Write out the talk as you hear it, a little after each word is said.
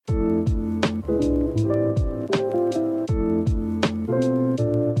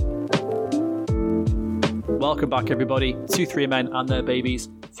Welcome back, everybody, to Three Men and Their Babies,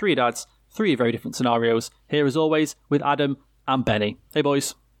 three dads, three very different scenarios. Here, as always, with Adam and Benny. Hey,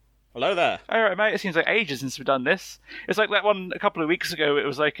 boys. Hello there. All right, mate. It seems like ages since we've done this. It's like that one a couple of weeks ago. It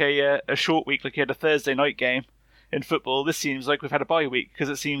was like a short week, like you had a Thursday night game in football. This seems like we've had a bye week because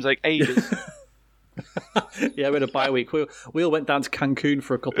it seems like ages. Yeah, we had a bye week. We all went down to Cancun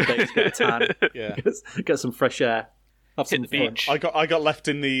for a couple of days to get a tan. Yeah, get some fresh air. Have some Hit the fun. beach. I got left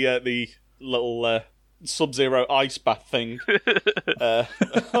in the little Sub-Zero ice bath thing.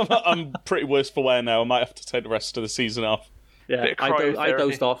 I'm pretty worse for wear now. I might have to take the rest of the season off. Yeah, Bit of I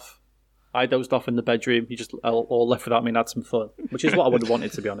dozed off. I dozed off in the bedroom. You just all left without me and had some fun, which is what I would have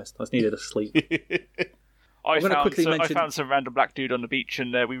wanted, to be honest. I just needed a sleep. I mention- found some random black dude on the beach,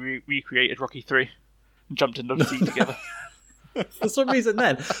 and we recreated Rocky 3 and jumped into the sea together. For some reason,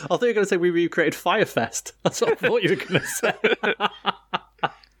 then I thought you were going to say we recreated Firefest. That's what I thought you were going to say.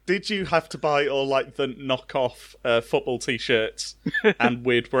 Did you have to buy all like the knockoff football t-shirts and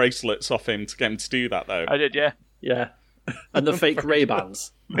weird bracelets off him to get him to do that though? I did, yeah. Yeah, and the fake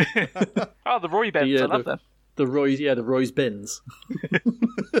Ray-Bans. Oh, the Roy Bens, I love them. The Roy's bins.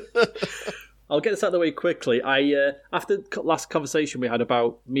 I'll get this out of the way quickly. After the last conversation we had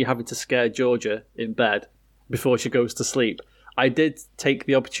about me having to scare Georgia in bed before she goes to sleep, I did take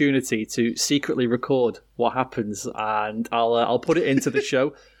the opportunity to secretly record what happens, and I'll put it into the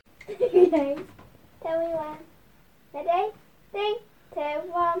show. Okay. Tell me when. Ready? 3, 2,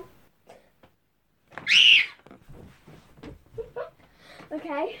 1.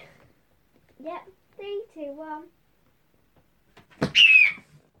 Okay. Yep. 3, 2, 1.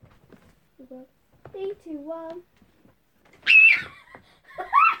 3, 2, 1.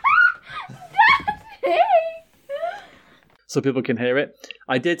 So people can hear it.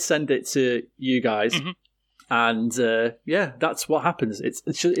 I did send it to you guys, and yeah, that's what happens.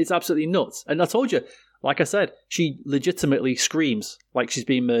 It's absolutely nuts. And I told you, like I said, she legitimately screams like she's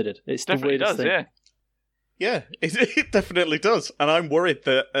being murdered. It's Definitely the weirdest does, thing. yeah. Yeah, it definitely does. And I'm worried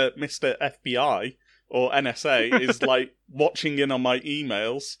that Mr. FBI or NSA is like watching in on my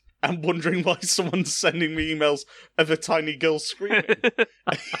emails and wondering why someone's sending me emails of a tiny girl screaming.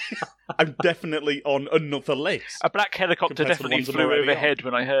 I'm definitely on another list. A black helicopter Compared to the definitely ones I'm flew already overhead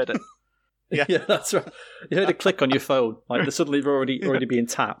when I heard it. Yeah. Yeah, that's right. You heard a click on your phone, like they're suddenly already being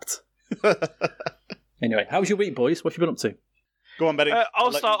tapped. Anyway, how was your week, boys? What have you been up to? Go on, Betty.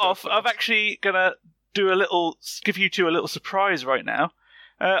 I'll start off. I'm actually gonna give you two a little surprise right now.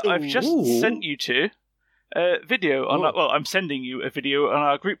 I've just sent you two a video on. I'm sending you a video on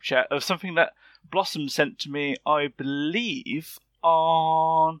our group chat of something that Blossom sent to me. I believe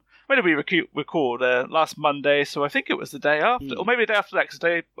on when did we record? Last Monday. So I think it was the day after, or maybe the day after that. Because the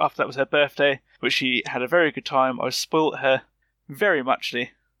day after that was her birthday, which she had a very good time. I spoilt her very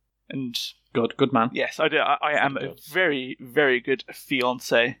muchly, and Good man. yes, I do. I am a very, very good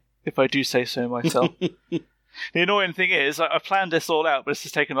fiance, if I do say so myself. The annoying thing is, I planned this all out, but it's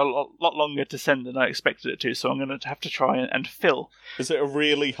just taken a lot longer to send than I expected it to, so I'm going to have to try and fill. Is it a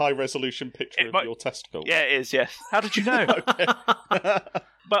really high-resolution picture of your testicles? Yeah, it is, yes. How did you know?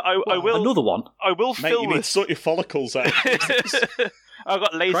 But I will... Another one? I will Mate, fill you need to this. sort your follicles out. I've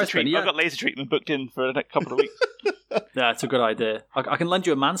got laser Christ, treatment. Benny, I've got laser treatment booked in for the next couple of weeks. Yeah, it's a good idea. I can lend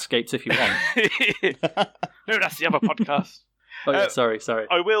you a Manscaped if you want. No, that's the other podcast. Oh, yeah, sorry.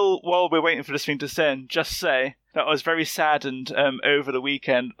 I will, while we're waiting for this thing to send, just say that I was very saddened over the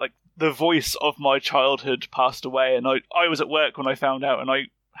weekend. Like, the voice of my childhood passed away, and I was at work when I found out, and I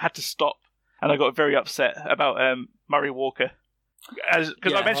had to stop, and I got very upset about Murray Walker.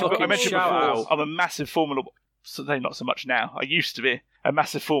 Because I mentioned before, out. I'm a massive Formula 1, so not so much now. I used to be a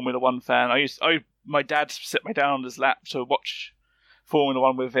massive Formula 1 fan. My dad set me down on his lap to watch Formula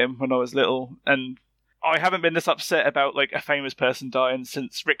 1 with him when I was little, and I haven't been this upset about like a famous person dying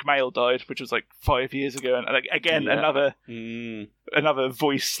since Rick Mail died, which was like 5 years ago, and like, again another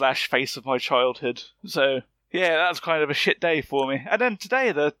voice / face of my childhood. So yeah, that was kind of a shit day for me. And then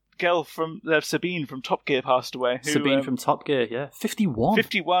today, the girl from Sabine from Top Gear passed away. Sabine from Top Gear, yeah, 51.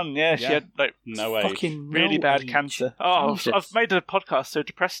 51, yeah, she had like No age. Fucking really no bad age. cancer. Oh, Jesus. I've made the podcast so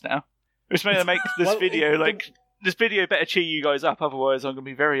depressed now. It's made to make this Well, video like. This video better cheer you guys up, otherwise I'm going to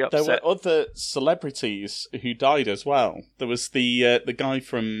be very upset. There were other celebrities who died as well. There was the guy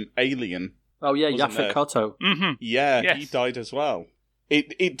from Alien. Oh, yeah, Wasn't Yaphet there? Kotto. Mm-hmm. Yeah, Yes. he died as well.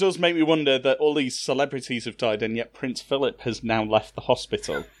 It does make me wonder that all these celebrities have died, and yet Prince Philip has now left the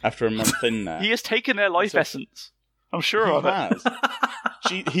hospital after a month in there. He has taken their life essence. I'm sure He of it.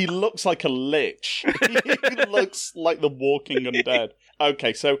 has. He looks like a lich. He looks like the walking undead.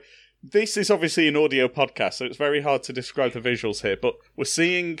 Okay, so this is obviously an audio podcast, so it's very hard to describe the visuals here, but we're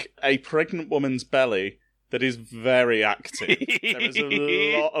seeing a pregnant woman's belly that is very active. There is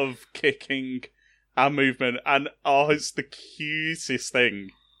a lot of kicking and movement, and it's the cutest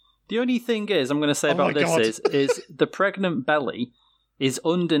thing. The only thing is, I'm going to say about this is the pregnant belly is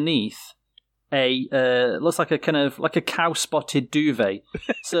underneath looks like a kind of like a cow spotted duvet.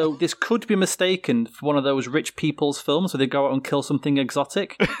 So this could be mistaken for one of those rich people's films where they go out and kill something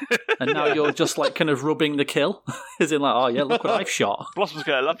exotic, and now you're just like kind of rubbing the kill, as in like, oh yeah, look what I've shot. Blossom's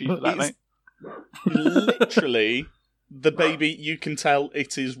gonna love you for that, mate. Literally, the baby, you can tell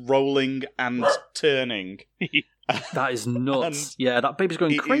it is rolling and turning. That is nuts. Yeah, that baby's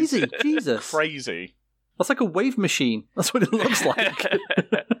going crazy. Jesus, crazy. That's like a wave machine. That's what it looks like.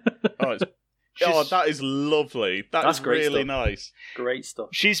 That is lovely. That's great really stuff. Nice. Great stuff.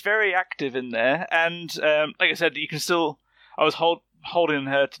 She's very active in there, and like I said, you can still. I was holding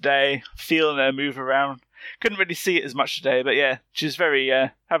her today, feeling her move around. Couldn't really see it as much today, but yeah, she's very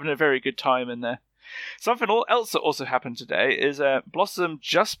having a very good time in there. Something else that also happened today is Blossom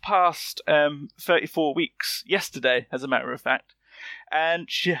just passed 34 weeks yesterday, as a matter of fact, and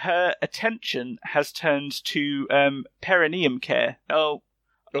her attention has turned to perineum care. Now,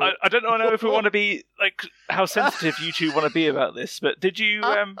 I don't know if we want to be like how sensitive you two want to be about this, but did you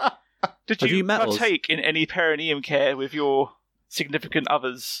partake in any perineum care with your significant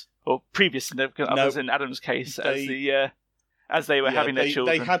others or previous significant others in Adam's case as they were having their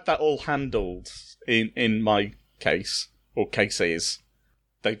children? They had that all handled in my case or cases.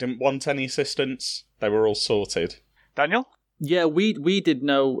 They didn't want any assistance. They were all sorted. Daniel? Yeah, we did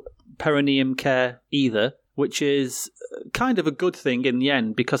no perineum care either, which is kind of a good thing in the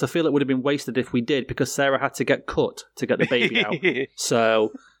end, because I feel it would have been wasted if we did, because Sarah had to get cut to get the baby out.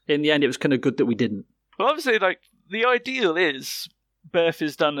 So in the end, it was kind of good that we didn't. Well, obviously, like the ideal is birth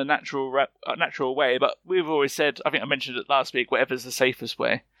is done a natural way, but we've always said, I think I mentioned it last week, whatever's the safest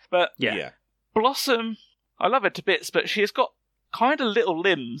way. But yeah. Blossom, I love her to bits, but she has got kind of little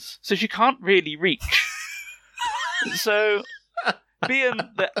limbs, so she can't really reach. So, being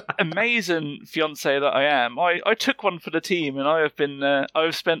the amazing fiance that I am, I took one for the team, and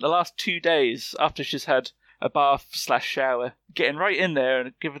I've spent the last 2 days after she's had a bath/shower, getting right in there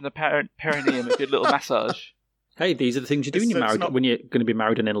and giving the perineum a good little massage. Hey, these are the things you do when you're going to be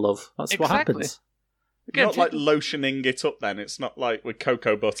married and in love. That's what happens. Again, not like lotioning it up then. It's not like with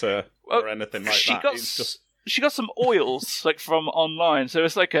cocoa butter or anything like that. She got some oils like from online, so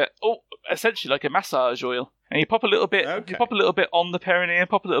it's like essentially like a massage oil. And you pop a little bit, You pop a little bit on the perineum,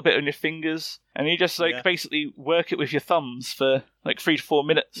 pop a little bit on your fingers, and you just basically work it with your thumbs for like 3 to 4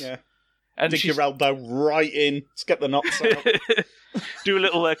 minutes. Yeah. And dig your elbow right in. Let's get the knots out. Do a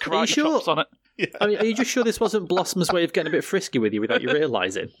little karate chops on it. Yeah. I mean, are you just sure this wasn't Blossom's way of getting a bit frisky with you without you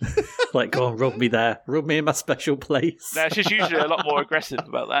realising? Like, go on, rub me there. Rub me in my special place. No, she's usually a lot more aggressive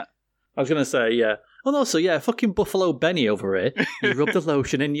about that. I was going to say, yeah. And also, yeah, fucking Buffalo Benny over here. You rub the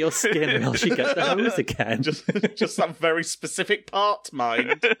lotion in your skin or else you get the hose again. Just that very specific part,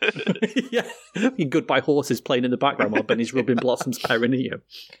 mind. Yeah. Goodbye horses playing in the background while Benny's rubbing Blossom's perineum.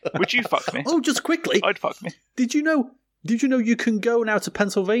 Would you fuck me? Oh, just quickly. I'd fuck me. Did you know you can go now to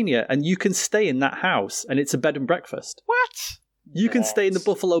Pennsylvania and you can stay in that house and it's a bed and breakfast? What? You can stay in the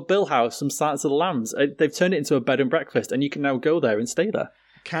Buffalo Bill house from Silence of the Lambs. They've turned it into a bed and breakfast and you can now go there and stay there.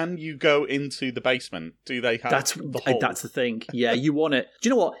 Can you go into the basement? Do they have the hole? That's the thing. Yeah, you want it. Do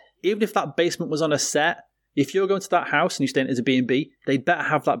you know what? Even if that basement was on a set, if you're going to that house and you're staying as a B&B, they'd better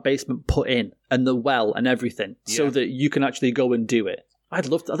have that basement put in and the well and everything so that you can actually go and do it. I'd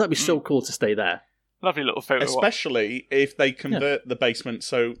love that. That'd be so cool to stay there. Lovely little photo. Especially if they convert the basement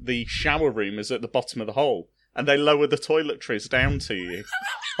so the shower room is at the bottom of the hole and they lower the toiletries down to you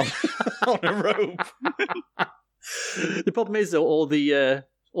on a rope. The problem is, though, all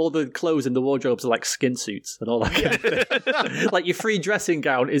the clothes in the wardrobes are like skin suits and all that kind of thing. Like your free dressing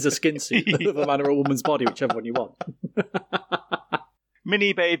gown is a skin suit of a man or a woman's body, whichever one you want.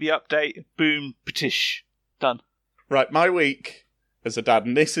 Mini baby update. Boom. Patish. Done. Right, my week as a dad,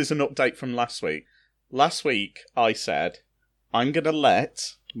 and this is an update from last week. Last week, I said, I'm going to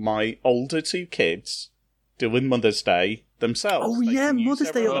let my older 2 kids do with Mother's Day themselves. Oh, yeah,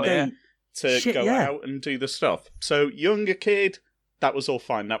 Mother's Day update. To go out and do the stuff. So, younger kid, that was all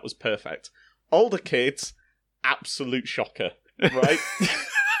fine. That was perfect. Older kids, absolute shocker, right?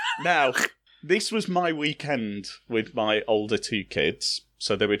 Now, this was my weekend with my older 2 kids.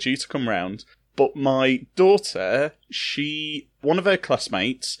 So they were due to come round. But my daughter, one of her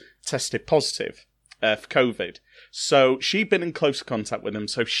classmates tested positive for COVID. So she'd been in close contact with them,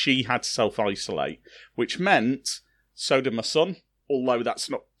 so she had to self-isolate. Which meant, so did my son, although that's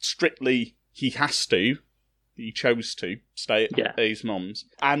not strictly he has to. he chose to stay at his mum's,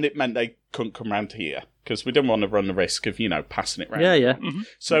 and it meant they couldn't come round here because we didn't want to run the risk of, passing it round. Yeah. Mhm.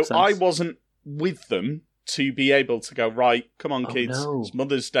 So I wasn't with them to be able to go, right, come on, kids, it's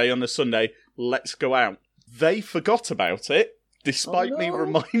Mother's Day on a Sunday, let's go out. They forgot about it, despite me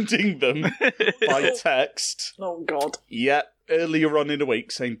reminding them by text. Oh, God. Yeah, earlier on in the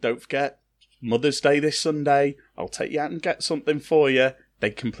week, saying, don't forget, Mother's Day this Sunday, I'll take you out and get something for you. They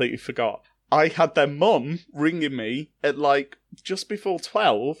completely forgot. I had their mum ringing me at just before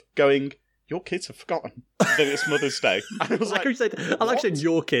 12, going, your kids have forgotten that it's Mother's Day. And I was like, I like saying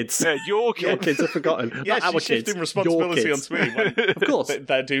your kids. Yeah, your kids. Your kids have forgotten. yeah, Not our she's kids. shifting responsibility Your kids. onto me. When Of course.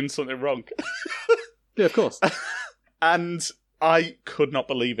 they're doing something wrong. Yeah, of course. And I could not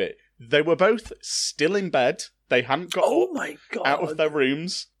believe it. They were both still in bed. They hadn't got up my God. out of their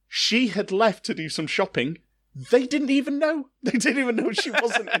rooms. She had left to do some shopping. They didn't even know. They didn't even know she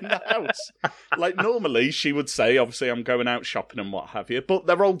wasn't in the house. Normally, she would say, obviously, I'm going out shopping and what have you, but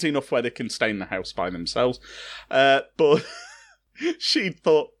they're old enough where they can stay in the house by themselves. But she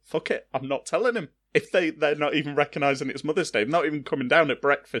thought, fuck it, I'm not telling him. If they're not even recognising it's Mother's Day, not even coming down at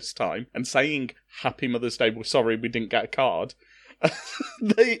breakfast time and saying, Happy Mother's Day, we're sorry we didn't get a card.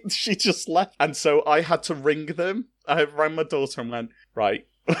 She just left. And so I had to ring them. I rang my daughter and went, right,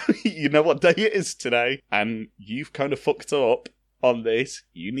 you know what day it is today, and you've kind of fucked up on this.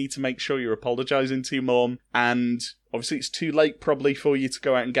 You need to make sure you're apologising to your mum, and obviously it's too late probably for you to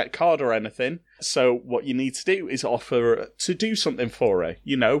go out and get a card or anything. So what you need to do is offer her to do something for her.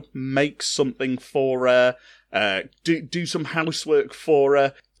 Make something for her, do some housework for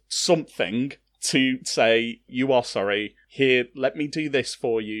her, something to say, you are sorry, here, let me do this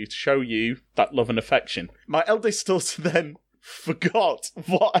for you to show you that love and affection. My eldest daughter then forgot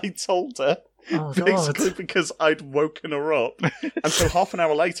what I told her, basically God. Because I'd woken her up. And so half an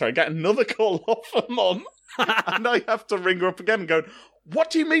hour later, I get another call off her mum, and I have to ring her up again and go,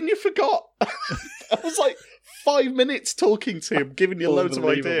 what do you mean you forgot? I was 5 minutes talking to him, giving you loads of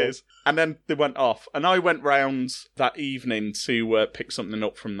ideas. And then they went off. And I went round that evening to pick something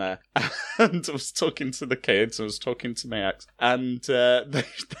up from there. And I was talking to the kids, I was talking to my ex. And they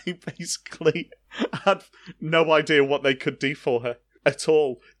basically had no idea what they could do for her at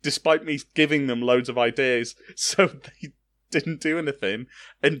all, despite me giving them loads of ideas. So they didn't do anything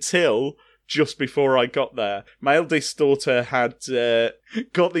until just before I got there. My eldest daughter had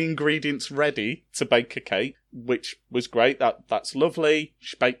got the ingredients ready to bake a cake, which was great. That's lovely.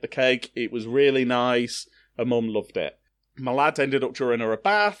 She baked the cake. It was really nice. Her mum loved it. My lad ended up drawing her a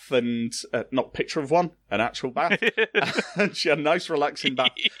bath, and not a picture of one, an actual bath. And she had a nice relaxing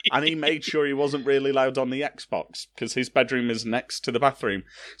bath. And he made sure he wasn't really loud on the Xbox, because his bedroom is next to the bathroom,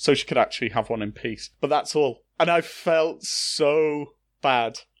 so she could actually have one in peace. But that's all. And I felt so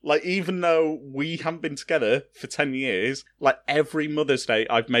bad. Even though we haven't been together for 10 years, every Mother's Day,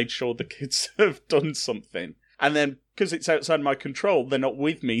 I've made sure the kids have done something. And then, because it's outside my control, they're not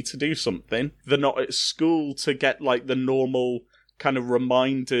with me to do something. They're not at school to get, the normal kind of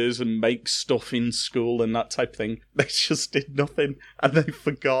reminders and make stuff in school and that type of thing. They just did nothing, and they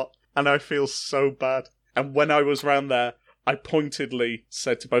forgot. And I feel so bad. And when I was round there, I pointedly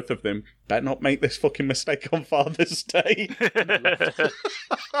said to both of them, better not make this fucking mistake on Father's Day.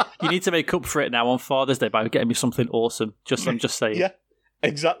 You need to make up for it now on Father's Day by getting me something awesome. I'm just saying. Yeah,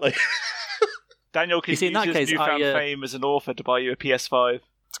 exactly. Daniel can use his newfound fame as an author to buy you a PS5. I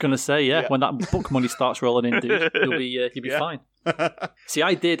was going to say, yeah, when that book money starts rolling in, dude, you'll be fine. See,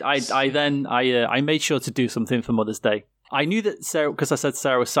 I made sure to do something for Mother's Day. I knew that Sarah, because I said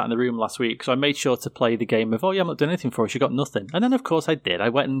Sarah was sat in the room last week, so I made sure to play the game of, I'm not doing anything for her, she got nothing. And then, of course, I did. I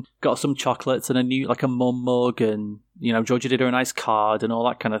went and got some chocolates and a mum mug, and, Georgia did her a nice card and all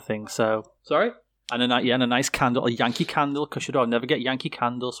that kind of thing, so... Sorry? And a nice candle, a Yankee candle, because I'll never get Yankee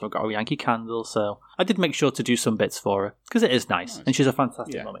candles, so I got a Yankee candle, so... I did make sure to do some bits for her, because it is nice, and she's a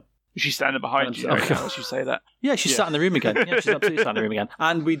fantastic mummy. She's standing behind you as you say that. Yeah, she's sat in the room again. Yeah, she's absolutely sat in the room again.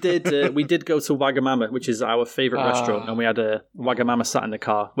 And we did go to Wagamama, which is our favourite restaurant, and we had a Wagamama sat in the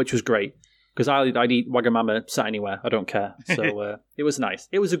car, which was great. Because I'd eat Wagamama sat anywhere, I don't care. So it was nice.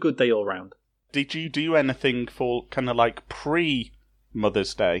 It was a good day all round. Did you do anything for kind of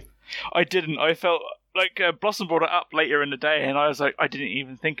pre-Mother's Day? I didn't. I felt Blossom brought it up later in the day, and I was I didn't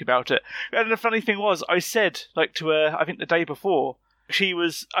even think about it. And the funny thing was, I said to her, I think the day before, she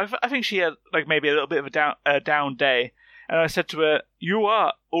was, I think she had maybe a little bit of a down day, and I said to her, you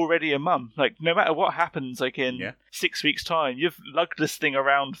are already a mum. No matter what happens in 6 weeks' time, you've lugged this thing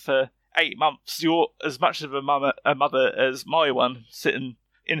around for 8 months. You're as much of a mother as my one, sitting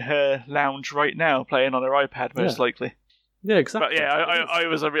in her lounge right now, playing on her iPad, most likely. Yeah, exactly. But yeah, I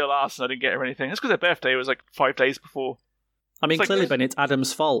was a real arse and I didn't get her anything. That's because her birthday was like 5 days before. I mean, It's like clearly, this- Ben, it's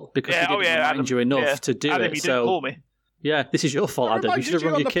Adam's fault because he didn't remind Adam, you enough to do Adam, it. you didn't call So, me. yeah, this is your fault, I Adam. You reminded should have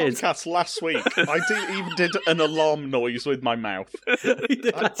rung on your the kids. podcast last week. I even did an alarm noise with my mouth.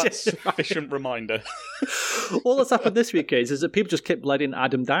 That's a sufficient reminder. All that's happened this week is that people just keep letting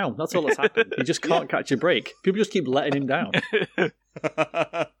Adam down. That's all that's happened. He just can't catch a break. People just keep letting him down.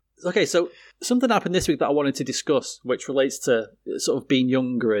 Okay, so something happened this week that I wanted to discuss, which relates to sort of being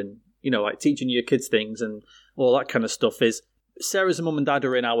younger and, like teaching your kids things and all that kind of stuff, is Sarah's mum and dad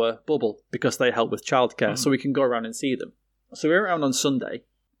are in our bubble because they help with childcare, so we can go around and see them. So we went around on Sunday,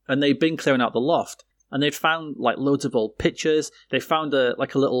 and they've been clearing out the loft, and they'd found like loads of old pictures. They found a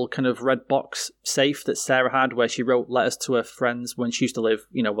little kind of red box safe that Sarah had where she wrote letters to her friends when she used to live,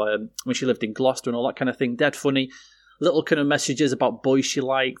 when she lived in Gloucester and all that kind of thing. Dead funny. Little kind of messages about boys she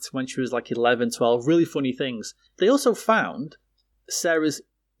liked when she was like 11, 12. Really funny things. They also found Sarah's,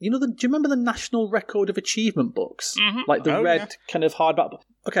 do you remember the National Record of Achievement books? Mm-hmm. Like the red kind of hardback.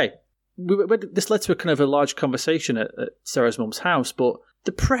 Okay, this led to a kind of a large conversation at Sarah's mum's house, but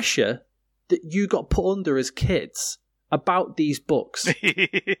the pressure that you got put under as kids about these books.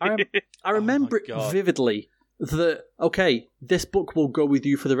 I remember it vividly that, okay, this book will go with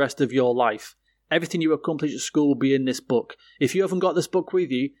you for the rest of your life. Everything you accomplish at school will be in this book. If you haven't got this book with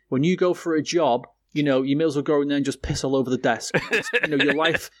you, when you go for a job, you may as well go in there and just piss all over the desk.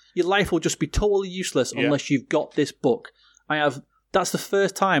 Your life will just be totally useless unless you've got this book. That's the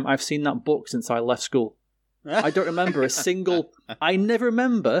first time I've seen that book since I left school. I don't remember I never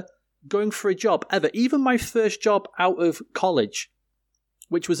remember going for a job ever. Even my first job out of college,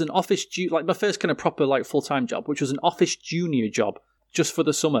 which was an office, like my first kind of proper like full-time job, which was an office junior job just for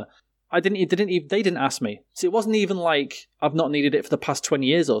the summer. They didn't ask me. So it wasn't even like I've not needed it for the past 20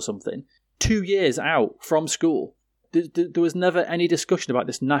 years or something. 2 years out from school, there was never any discussion about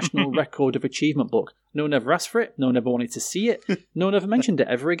this National Record of Achievement book. No one ever asked for it. No one ever wanted to see it. No one ever mentioned it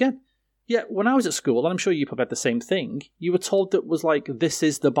ever again. Yet when I was at school, and I'm sure you probably had the same thing, you were told that it was like, this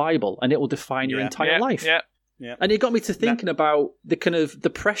is the Bible and it will define your entire life. Yeah. And it got me to thinking about the kind of the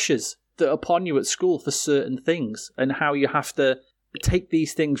pressures that are upon you at school for certain things and how you have to take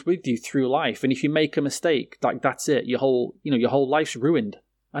these things with you through life. And if you make a mistake, like that's it, your whole life's ruined.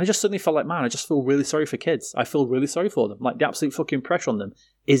 And I just suddenly felt like, man, I just feel really sorry for kids. I feel really sorry for them. Like the absolute fucking pressure on them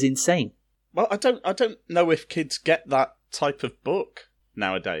is insane. Well, I don't know if kids get that type of book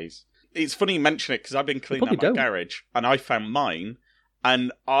nowadays. It's funny you mention it because I've been cleaning out my garage and I found mine,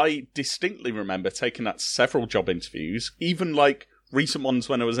 and I distinctly remember taking that to several job interviews, even like recent ones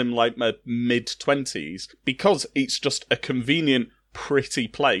when I was in like my mid-20s, because it's just a convenient, pretty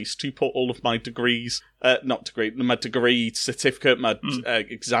place to put all of my degrees, my degree certificate, my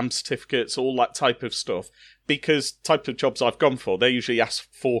exam certificates, all that type of stuff. Because type of jobs I've gone for, they usually ask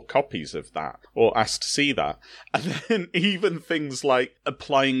 4 copies of that, or ask to see that. And then even things like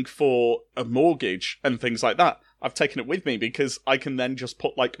applying for a mortgage and things like that, I've taken it with me because I can then just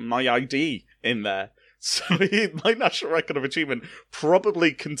put like my ID in there. So my National Record of Achievement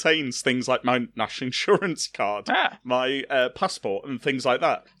probably contains things like my national insurance card, my passport, and things like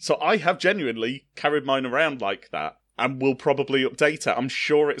that. So I have genuinely carried mine around like that, and will probably update it. I'm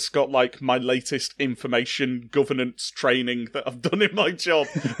sure it's got like my latest information governance training that I've done in my job,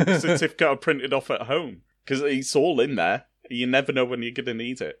 the certificate I printed off at home, because it's all in there. You never know when you're going to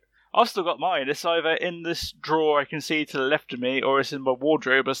need it. I've still got mine. It's either in this drawer I can see to the left of me, or it's in my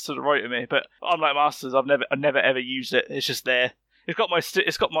wardrobe as to the right of me. But unlike Masters, I've never ever used it. It's just there. It's got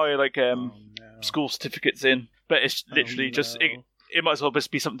my like school certificates in, but it's literally just it might as well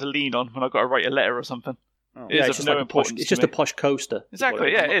just be something to lean on when I've got to write a letter or something. It's just no importance. It's just a posh coaster.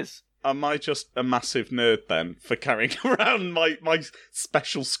 Exactly. Yeah, it is. Am I just a massive nerd then for carrying around my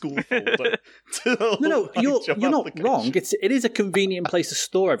special school folder? No, you're not wrong. It is a convenient place to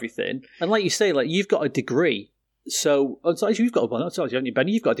store everything, and like you say, like you've got a degree. So you've got one.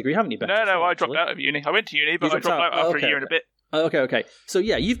 Benny, you've got a degree, haven't you, Ben? No, I dropped out of uni. I went to uni, but I dropped out after a year and a bit. Okay. So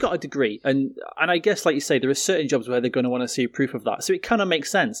yeah, you've got a degree, and I guess, like you say, there are certain jobs where they're going to want to see proof of that. So it kind of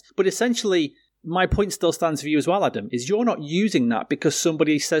makes sense. But essentially, my point still stands for you as well, Adam, is you're not using that because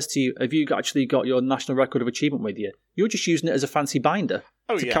somebody says to you, have you actually got your National Record of Achievement with you? You're just using it as a fancy binder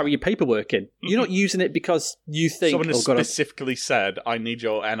to carry your paperwork in. You're not using it because you think... Someone has specifically said, I need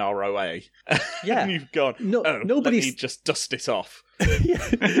your NROA. Yeah. And you've gone, let me just dust it off.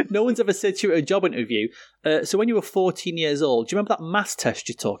 No one's ever said to you at a job interview, so when you were 14 years old, do you remember that maths test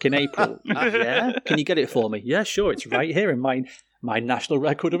you took in April? Yeah? Can you get it for me? Yeah, sure, it's right here in my National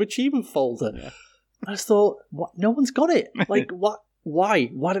Record of Achievement folder. Yeah. I just thought, what? No one's got it. Like, what? why?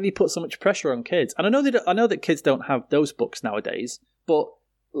 Why do they put so much pressure on kids? And I know that kids don't have those books nowadays, but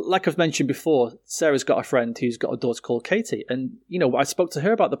like I've mentioned before, Sarah's got a friend who's got a daughter called Katie, and I spoke to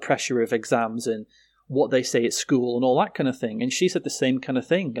her about the pressure of exams and what they say at school and all that kind of thing, and she said the same kind of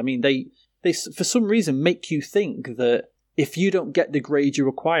thing. I mean, they for some reason make you think that if you don't get the grade you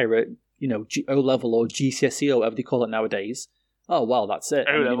require at O level or GCSE or whatever they call it nowadays, oh well, that's it.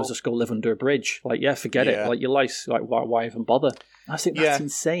 You must just go live under a bridge. Like, yeah, forget it. Like, your life's like, why even bother? I think that's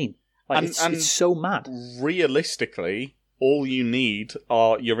insane. Like, it's so mad. Realistically, all you need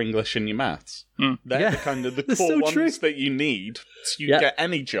are your English and your maths. They're kind of the core ones that you need to get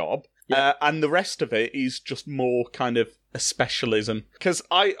any job. And the rest of it is just more kind of a specialism. Because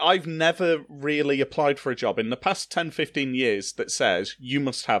I've never really applied for a job in the past 10, 15 years that says you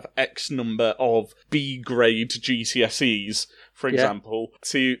must have X number of B grade GCSEs, for example,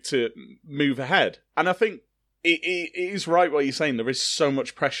 to move ahead. And I think it is right what you're saying. There is so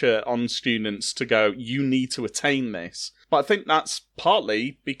much pressure on students to go, you need to attain this. But I think that's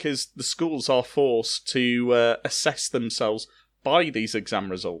partly because the schools are forced to assess themselves by these exam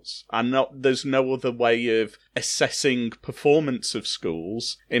results, and there's no other way of assessing performance of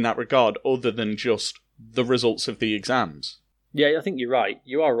schools in that regard other than just the results of the exams. Yeah, I think you're right.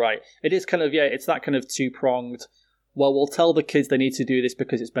 You are right. It is kind of, it's that kind of two-pronged, well, we'll tell the kids they need to do this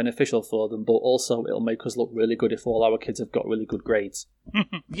because it's beneficial for them, but also it'll make us look really good if all our kids have got really good grades.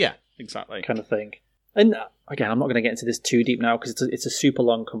 Yeah, exactly. Kind of thing. And again, I'm not going to get into this too deep now because it's a super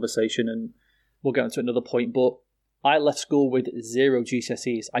long conversation and we'll get into another point, but I left school with 0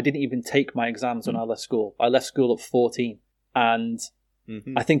 GCSEs. I didn't even take my exams when I left school. I left school at 14. And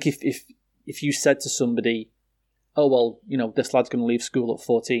I think if you said to somebody, oh, well, this lad's going to leave school at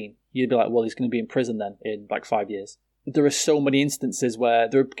 14, you'd be like, well, he's going to be in prison then in like 5 years. There are so many instances where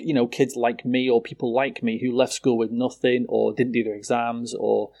there are, kids like me or people like me who left school with nothing or didn't do their exams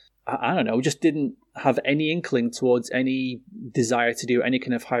or, I don't know, just didn't have any inkling towards any desire to do any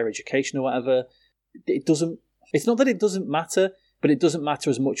kind of higher education or whatever. It's not that it doesn't matter, but it doesn't matter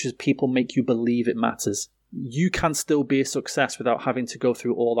as much as people make you believe it matters. You can still be a success without having to go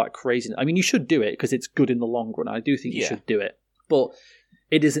through all that craziness. I mean, you should do it because it's good in the long run. I do think you should do it. But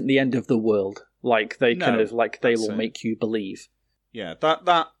it isn't the end of the world like they will make you believe. Yeah,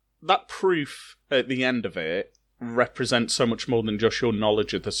 that proof at the end of it represents so much more than just your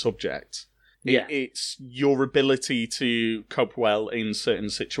knowledge of the subject. It's your ability to cope well in certain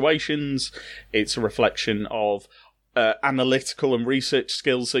situations. It's a reflection of analytical and research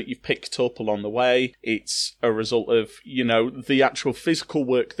skills that you've picked up along the way. It's a result of, the actual physical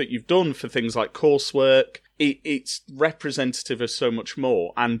work that you've done for things like coursework. It's representative of so much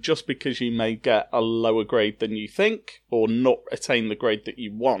more. And just because you may get a lower grade than you think, or not attain the grade that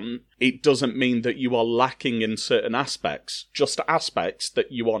you want, it doesn't mean that you are lacking in certain aspects. Just aspects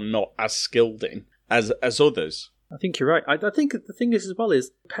that you are not as skilled in as others. I think you're right. I think the thing is as well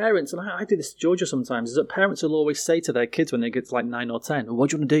is parents, and I do this to Georgia sometimes, is that parents will always say to their kids when they get to like 9 or 10, what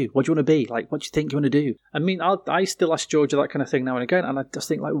do you want to do? What do you want to be? Like, what do you think you want to do? I mean, I still ask Georgia that kind of thing now and again, and I just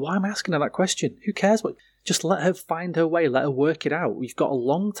think, like, why am I asking her that question? Who cares? Just let her find her way. Let her work it out. We've got a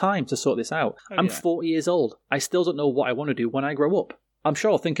long time to sort this out. I'm 40 years old. I still don't know what I want to do when I grow up. I'm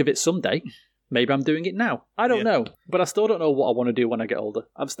sure I'll think of it someday. Maybe I'm doing it now. I don't know. But I still don't know what I want to do when I get older.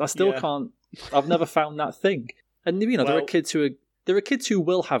 I still can't. I've never found that thing. And there are kids who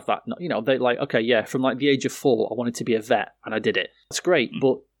will have that. They like, okay, from like the age of 4, I wanted to be a vet, and I did it. That's great,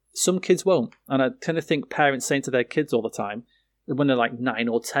 but some kids won't. And I tend to think parents saying to their kids all the time, when they're like 9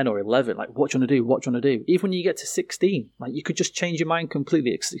 or 10 or 11, like, what do you want to do? What do you want to do? Even when you get to 16, like, you could just change your mind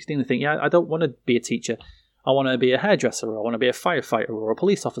completely at 16 and think, I don't want to be a teacher. I want to be a hairdresser, or I want to be a firefighter, or a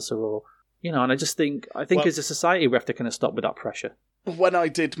police officer, or and I just think, as a society we have to kind of stop with that pressure. When I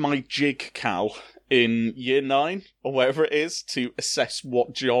did my jig cal in year 9, or wherever it is, to assess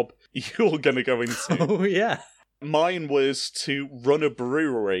what job you're going to go into. Oh, yeah. Mine was to run a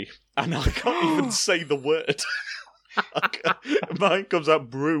brewery, and I can't even say the word. Mine comes out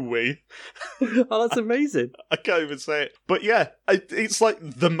brewery. Oh, that's amazing. I can't even say it. But yeah, it's like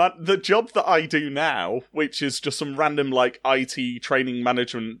the job that I do now, which is just some random like IT training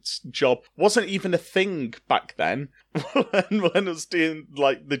management job, wasn't even a thing back then. when I was doing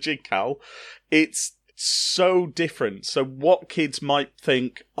like the jig cal, it's so different. So what kids might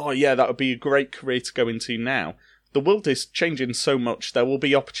think, oh yeah, that would be a great career to go into now. The world is changing so much. There will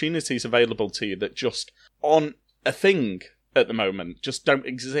be opportunities available to you that just aren't a thing at the moment, just don't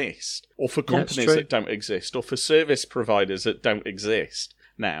exist, or for companies that don't exist, or for service providers that don't exist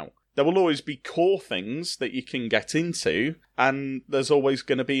now. There will always be core things that you can get into, and there's always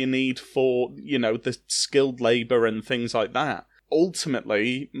going to be a need for, the skilled labour and things like that.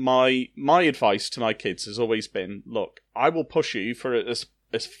 ultimately, my advice to my kids has always been, look, I will push you for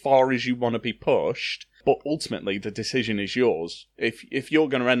as far as you want to be pushed, but ultimately the decision is yours. If you're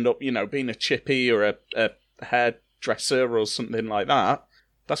going to end up, being a chippy or a hairdresser or something like that,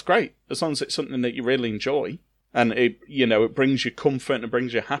 that's great, as long as it's something that you really enjoy. And it brings you comfort and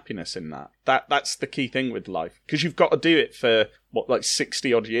brings you happiness in that. That's the key thing with life. Because you've got to do it for,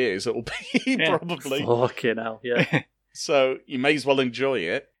 60 odd years it'll be, probably. Fucking hell, yeah. So you may as well enjoy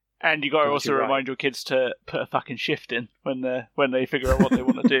it. And you got to also remind your kids to put a fucking shift in when they figure out what they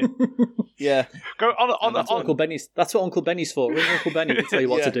want to do. Yeah. Go on. That's what Uncle Benny's for. Ring Uncle Benny to tell you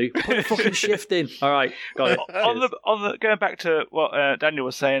what to do. Put the fucking shift in. All right, got it. Going back to what Daniel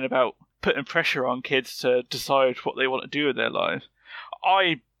was saying about putting pressure on kids to decide what they want to do with their lives,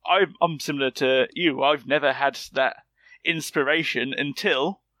 I'm similar to you. I've never had that inspiration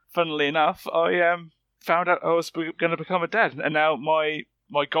until, funnily enough, I found out I was going to become a dad, and now my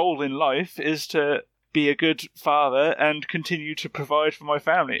goal in life is to be a good father and continue to provide for my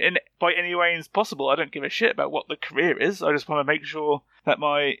family in by any ways possible. I don't give a shit about what the career is. I just want to make sure that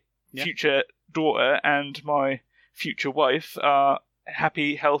my future daughter and my future wife are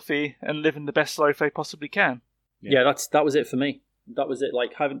happy, healthy, and living the best life they possibly can. Yeah, that was it for me. That was it.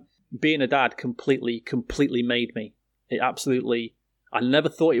 Like, being a dad completely made me. It absolutely. I never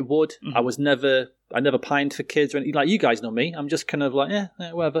thought it would. Mm-hmm. I never pined for kids or anything. Like, you guys know me. I'm just kind of like,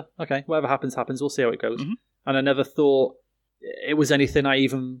 whatever. Okay, whatever happens. We'll see how it goes. Mm-hmm. And I never thought it was anything I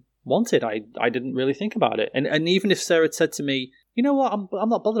even wanted. I didn't really think about it. And even if Sarah had said to me, you know what, I'm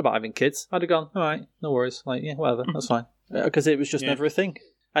not bothered about having kids, I'd have gone, all right, no worries. Like, yeah, whatever, that's fine. Because it was just never a thing.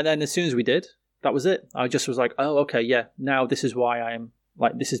 And then as soon as we did, that was it. I just was like, oh, okay, yeah, now this is why I'm,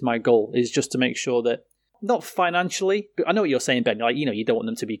 like, this is my goal, is just to make sure that, not financially, but I know what you're saying, Ben. Like, you don't want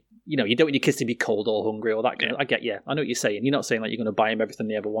them to be, you don't want your kids to be cold or hungry or that kind of. I get, I know what you're saying. You're not saying like you're going to buy them everything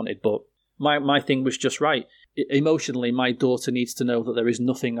they ever wanted, but my thing was just right. Emotionally, my daughter needs to know that there is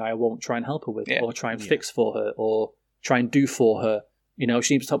nothing I won't try and help her with, or try and fix for her, or try and do for her.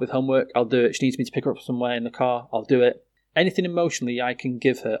 She needs to help with homework, I'll do it. She needs me to pick her up somewhere in the car, I'll do it. Anything emotionally I can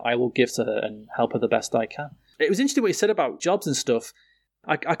give her, I will give to her and help her the best I can. It was interesting what you said about jobs and stuff.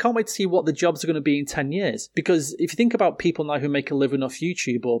 I can't wait to see what the jobs are going to be in 10 years. Because if you think about people now who make a living off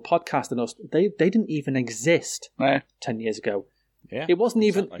YouTube or podcasting, they didn't even exist 10 years ago. Yeah, it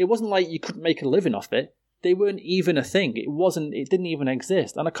wasn't like you couldn't make a living off it. They weren't even a thing. It didn't even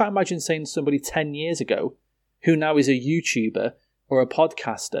exist. And I can't imagine saying to somebody 10 years ago, who now is a YouTuber or a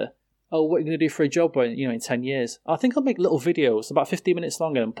podcaster, oh, what are you going to do for a job in 10 years? I think I'll make little videos about 15 minutes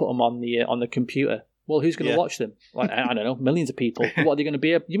long and put them on the computer. Well, who's going to watch them? Like, I don't know, millions of people. What are they going to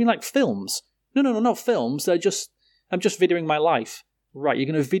be? You mean like films? No, not films. I'm just videoing my life. Right,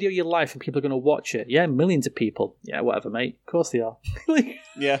 you're going to video your life and people are going to watch it. Yeah, millions of people. Yeah, whatever, mate. Of course they are.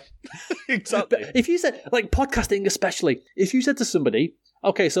 Yeah, exactly. But if you said, like podcasting especially, if you said to somebody,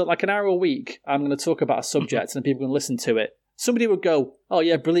 okay, so like an hour a week, I'm going to talk about a subject and people are going to listen to it, somebody would go, oh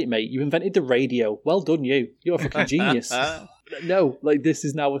yeah, brilliant, mate. You invented the radio. Well done, you. You're a fucking genius. No, like this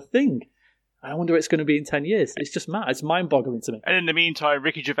is now a thing. I wonder what it's going to be in 10 years. It's just mad. It's mind-boggling to me. And in the meantime,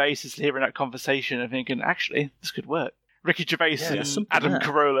 Ricky Gervais is hearing that conversation and thinking, actually, this could work. Ricky Gervais and Adam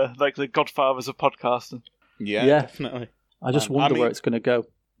Carolla, like the godfathers of podcasting. Yeah, definitely. I just wonder where it's going to go.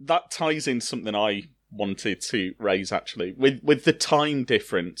 That ties in something I wanted to raise, actually. With the time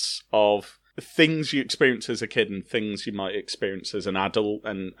difference of things you experience as a kid and things you might experience as an adult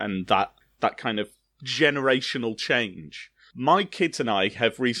and that kind of generational change. My kids and I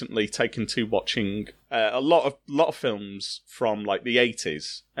have recently taken to watching a lot of films from like the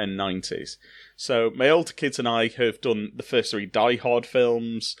 80s and 90s. So my older kids and I have done the first 3 Die Hard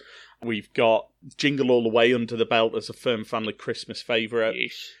films. We've got Jingle All the Way under the belt as a firm family Christmas favourite.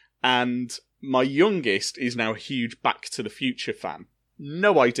 Yeesh. And my youngest is now a huge Back to the Future fan.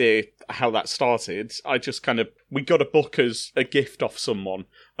 No idea how that started. I just we got a book as a gift off someone,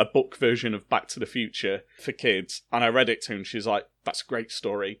 a book version of Back to the Future for kids, and I read it to her and she was like, that's a great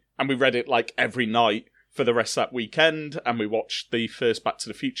story. And we read it like every night for the rest of that weekend, and we watched the first Back to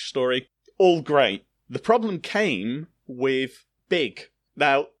the Future story. All great. The problem came with Big.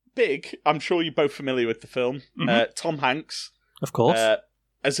 Now, Big, I'm sure you're both familiar with the film. Mm-hmm. Tom Hanks, of course,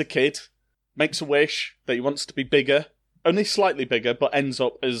 as a kid, makes a wish that he wants to be bigger. Only slightly bigger, but ends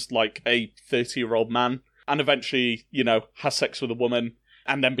up as like a 30-year-old man. And eventually, has sex with a woman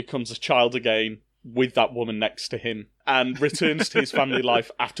and then becomes a child again with that woman next to him. And returns to his family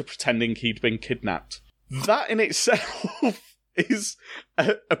life after pretending he'd been kidnapped. That in itself is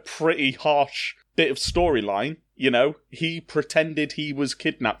a pretty harsh bit of storyline. He pretended he was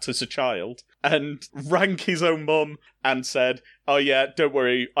kidnapped as a child and rang his own mum and said, "Oh yeah, don't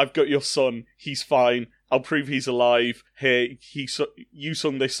worry, I've got your son. He's fine. I'll prove he's alive. Here, you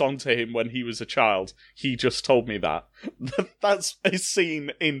sung this song to him when he was a child. He just told me that." That's a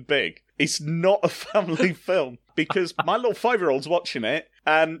scene in Big. It's not a family film because my little 5-year-old's watching it,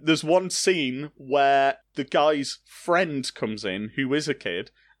 and there's one scene where the guy's friend comes in, who is a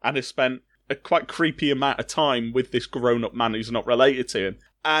kid, and has spent a quite creepy amount of time with this grown-up man who's not related to him,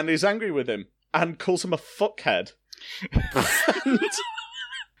 and is angry with him, and calls him a fuckhead. And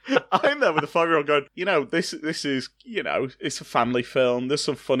I'm there with a 5-year-old going, this is, it's a family film. There's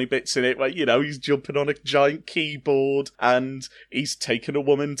some funny bits in it where, he's jumping on a giant keyboard and he's taken a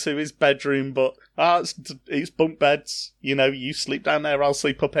woman to his bedroom, but it's bunk beds. You sleep down there, I'll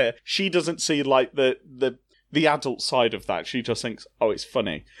sleep up here. She doesn't see like the adult side of that. She just thinks, oh, it's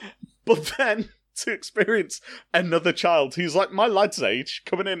funny. But then to experience another child who's like my lad's age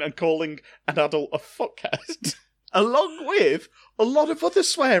coming in and calling an adult a fuckhead, along with a lot of other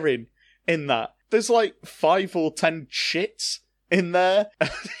swearing in that. There's like 5 or 10 shits in there,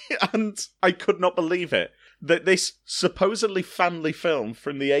 and I could not believe it. That this supposedly family film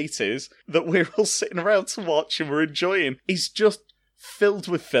from the 80s that we're all sitting around to watch and we're enjoying is just filled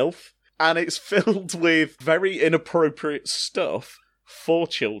with filth, and it's filled with very inappropriate stuff for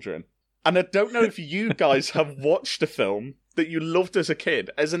children. And I don't know if you guys have watched a film that you loved as a kid,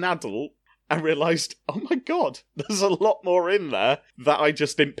 as an adult, and realised, oh my god, there's a lot more in there that I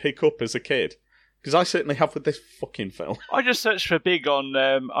just didn't pick up as a kid. Because I certainly have with this fucking film. I just searched for Big on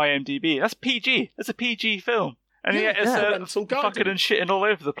IMDb. That's PG. That's a PG film. And yet it's fucking and shitting all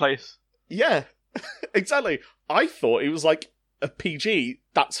over the place. Yeah, exactly. I thought it was like a PG.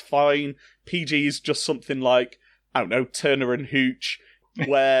 That's fine. PG is just something like, I don't know, Turner and Hooch,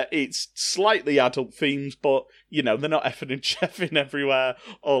 where it's slightly adult themes, but, they're not effing and cheffing everywhere,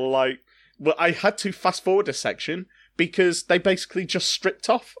 or like... Well, I had to fast forward a section because they basically just stripped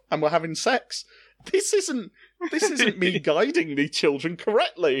off and were having sex. This isn't me guiding the children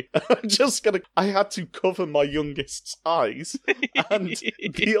correctly. I had to cover my youngest's eyes, and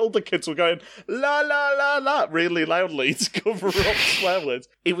the older kids were going, la la la la, really loudly to cover up swear words.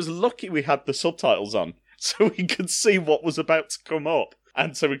 It was lucky we had the subtitles on, so we could see what was about to come up,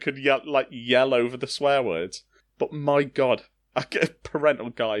 and so we could yell over the swear words. But my god, I get parental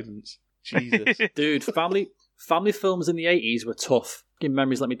guidance. Jesus. Dude, family films in the 80s were tough.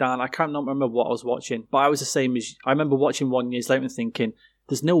 Memories let me down. I can't remember what I was watching, but I was the same as... I remember watching one years later and thinking,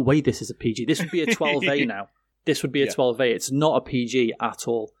 there's no way this is a PG. This would be a 12A now. This would be a 12A. It's not a PG at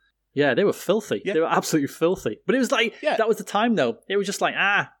all. Yeah, they were filthy. Yeah. They were absolutely filthy. But it was like, that was the time though. It was just like,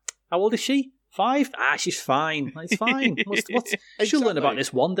 how old is she? 5? She's fine. It's fine. What's She'll learn about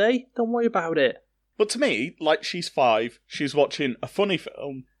this one day. Don't worry about it. But to me, like, she's 5, she's watching a funny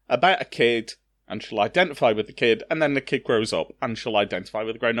film about a kid, and she'll identify with the kid, and then the kid grows up, and she'll identify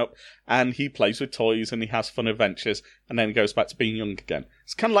with the grown-up, and he plays with toys, and he has fun adventures, and then he goes back to being young again.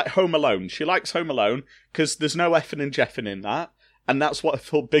 It's kind of like Home Alone. She likes Home Alone, because there's no effing and jeffing in that, and that's what I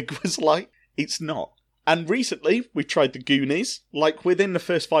thought Big was like. It's not. And recently, we tried the Goonies. Like, within the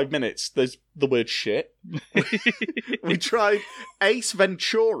first 5 minutes, there's the word shit. We tried Ace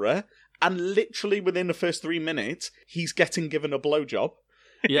Ventura, and literally within the first 3 minutes, he's getting given a blowjob.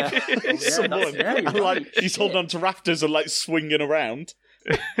 Yeah. He's holding on to rafters and swinging around.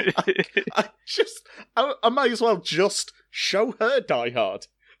 I might as well just show her Die Hard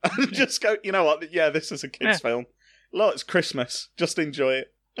and just go, you know what? Yeah, this is a kids' film. Look, it's Christmas. Just enjoy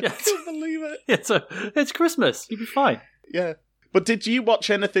it. I can't believe it. It's Christmas. You'll be fine. Yeah. But did you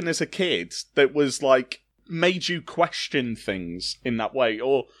watch anything as a kid that was made you question things in that way,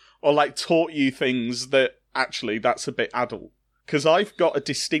 or taught you things that actually that's a bit adult? Because I've got a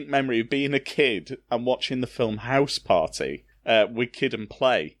distinct memory of being a kid and watching the film House Party with Kid and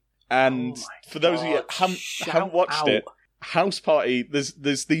Play. And for those of you who haven't watched it, House Party, there's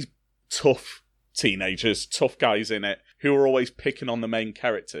these tough teenagers, tough guys in it, who are always picking on the main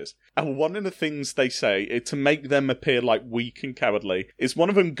characters. And one of the things they say to make them appear weak and cowardly is one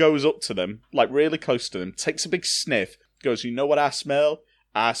of them goes up to them, really close to them, takes a big sniff, goes, "You know what I smell?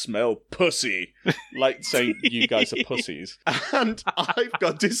 I smell pussy." Saying, you guys are pussies. And I've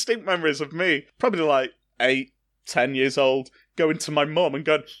got distinct memories of me, probably 8, 10 years old, going to my mum and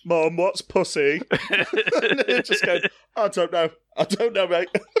going, "Mum, what's pussy?" And just going, I don't know, mate.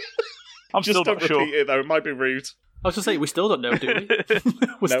 I'm just still don't not sure. repeat it, though. It might be rude. I was just saying, we still don't know, do we?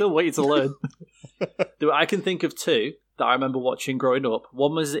 We're still waiting to learn. Dude, I can think of 2 that I remember watching growing up.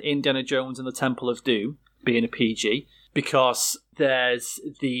 One was Indiana Jones and the Temple of Doom, being a PG, because there's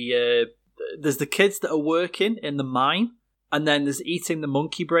the kids that are working in the mine, and then there's eating the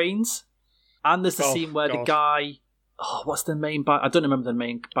monkey brains. And there's the Oh, scene where the God. guy... Oh, what's the main bad... I don't remember the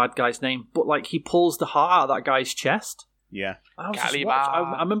main bad guy's name, but like he pulls the heart out of that guy's chest. Yeah. I was Gallimard.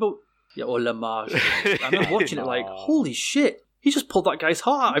 I remember... Yeah, or Lamage. I remember watching it like, holy shit, he just pulled that guy's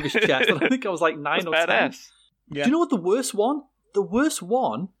heart out of his chest. And I think I was like 9 or 10. Badass. Yeah. Do you know what the worst one? The worst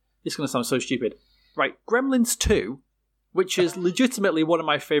one... This is going to sound so stupid. Right, Gremlins 2, which is legitimately one of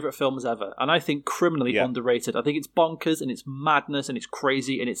my favourite films ever, and I think criminally underrated. I think it's bonkers, and it's madness, and it's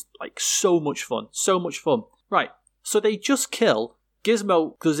crazy, and it's like so much fun. So much fun. Right, so they just kill...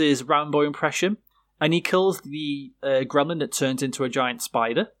 Gizmo does his Rambo impression, and he kills the gremlin that turns into a giant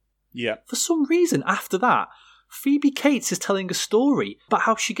spider. Yeah. For some reason, after that, Phoebe Cates is telling a story about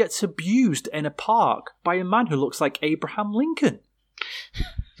how she gets abused in a park by a man who looks like Abraham Lincoln.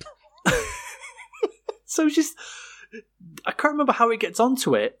 So I can't remember how it gets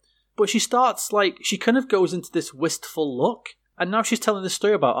onto it, but she starts like, she kind of goes into this wistful look, and now she's telling this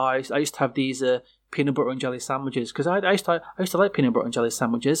story about, I used to have these peanut butter and jelly sandwiches, because I used to like peanut butter and jelly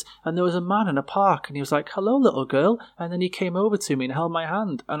sandwiches, and there was a man in a park, and he was like, hello little girl, and then he came over to me and held my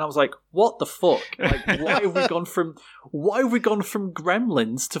hand, and I was like, what the fuck? Like, why have we gone from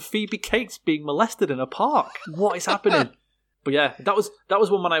Gremlins to Phoebe Cates being molested in a park? What is happening? But yeah, that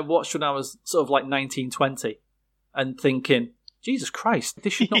was one I watched when I was sort of like 19, 20, and thinking, Jesus Christ,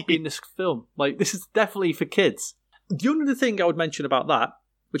 this should not be in this film. Like, this is definitely for kids. The only other thing I would mention about that,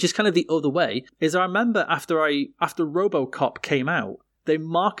 which is kind of the other way, is I remember after RoboCop came out, they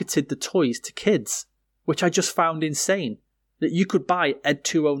marketed the toys to kids, which I just found insane. That you could buy Ed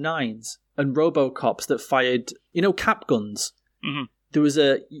 209s and RoboCops that fired, cap guns. Mm-hmm. There was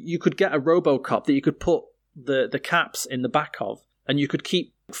you could get a RoboCop that you could put the caps in the back of, and you could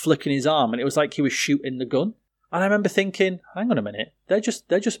keep flicking his arm, and it was like he was shooting the gun. And I remember thinking, hang on a minute, they're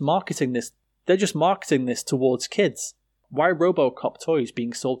just marketing this. They're just marketing this towards kids. Why are RoboCop toys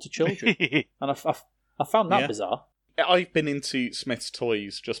being sold to children? And I found that bizarre. I've been into Smith's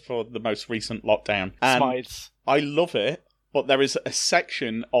Toys just for the most recent lockdown, and Smythes. I love it. But there is a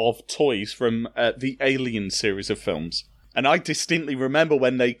section of toys from the Alien series of films, and I distinctly remember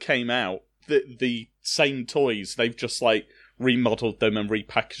when they came out. The same toys, they've just like remodeled them and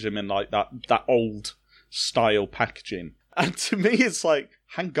repackaged them in like that old style packaging. And to me, it's like,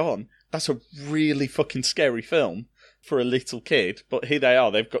 hang on, that's a really fucking scary film for a little kid. But here they are,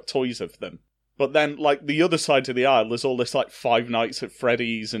 they've got toys of them. But then, like, the other side of the aisle, there's all this like Five Nights at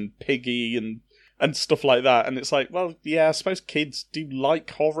Freddy's and Piggy and stuff like that. And it's like, well, yeah, I suppose kids do like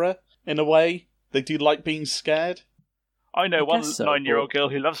horror in a way. They do like being scared. I know one guess so, 9-year-old girl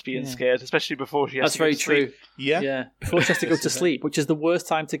who loves being scared, especially before she has That's to go very to sleep. true. Yeah. Before she has to go to sleep, which is the worst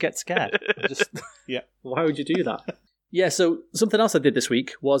time to get scared. Yeah. Why would you do that? Yeah, so something else I did this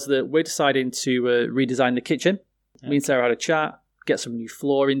week was that we're deciding to redesign the kitchen. Yeah. Me and Sarah had a chat, get some new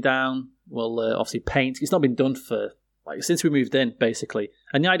flooring down. We'll obviously paint. It's not been done for, since we moved in, basically.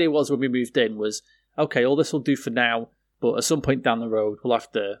 And the idea was when we moved in was, okay, all this will do for now, but at some point down the road, we'll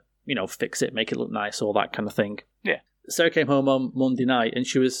have to, fix it, make it look nice, all that kind of thing. Yeah. Sarah came home on Monday night and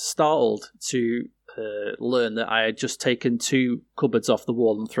she was startled to learn that I had just taken 2 cupboards off the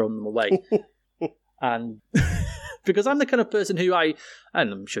wall and thrown them away. And because I'm the kind of person who and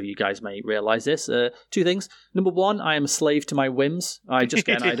I'm sure you guys may realise this, 2 things. Number 1, I am a slave to my whims. I just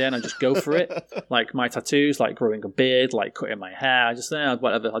get an idea and I just go for it. Like my tattoos, like growing a beard, like cutting my hair. I just,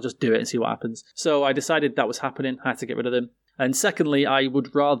 whatever, I'll just do it and see what happens. So I decided that was happening. I had to get rid of them. And secondly, I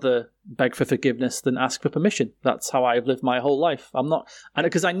would rather beg for forgiveness than ask for permission. That's how I've lived my whole life. I'm not, and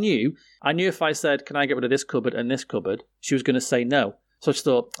because I knew if I said, can I get rid of this cupboard and this cupboard, she was going to say no. So I just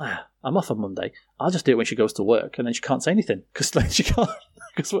thought, I'm off on Monday. I'll just do it when she goes to work, and then she can't say anything because she can't.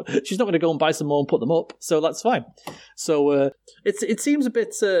 Because she's not going to go and buy some more and put them up, so that's fine. So it seems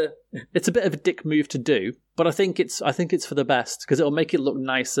it's a bit of a dick move to do, but I think it's for the best because it'll make it look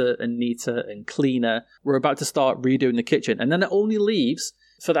nicer and neater and cleaner. We're about to start redoing the kitchen, and then it only leaves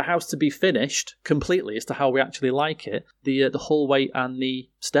for the house to be finished completely as to how we actually like it. The hallway and the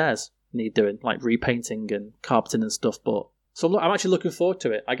stairs need doing, like repainting and carpeting and stuff. But so I'm actually looking forward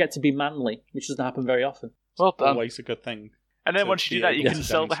to it. I get to be manly, which doesn't happen very often. Well done. Always a good thing. And then once you do that, you can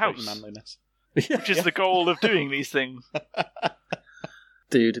sell the house, which is the goal of doing these things.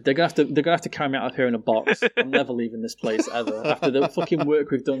 Dude, they're gonna have to carry me out of here in a box. I'm never leaving this place ever after the fucking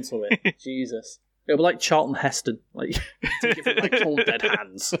work we've done to it. Jesus, it'll be like Charlton Heston, like take it from my cold dead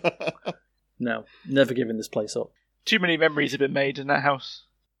hands. No, never giving this place up. Too many memories have been made in that house.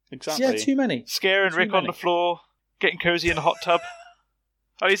 Exactly. Yeah, too many. Scaring Rick on the floor, getting cozy in a hot tub.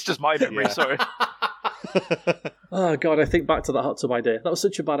 Oh, it's just my memory. Sorry. Oh god, I think back to that hot tub idea. That was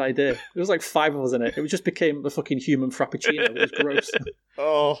such a bad idea. There was like 5 of us in it. It just became a fucking human frappuccino. It was gross.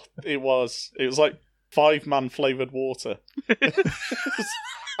 Oh, it was. It was like 5-man flavoured water.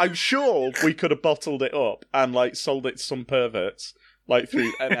 I'm sure we could have bottled it up and like sold it to some perverts, like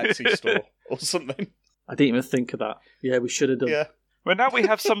through an Etsy store or something. I didn't even think of that. Yeah, we should have done. Yeah. Well, now we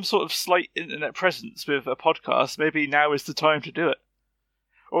have some sort of slight internet presence with a podcast. Maybe now is the time to do it.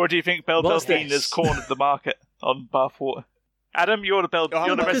 Or do you think Belle What's Delphine this? has cornered the market on bathwater? Adam, you're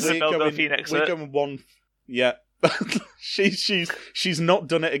the resident Belle Delphine expert. We're going one. Yeah, she's not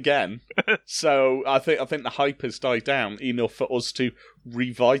done it again. So I think the hype has died down enough for us to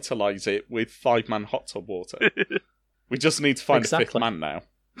revitalise it with 5-man hot tub water. We just need to find a 5th man now.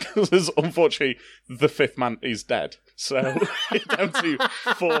 Because unfortunately, the 5th man is dead. So we're down to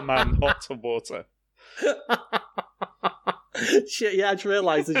 4-man hot tub water. Shit, yeah, I just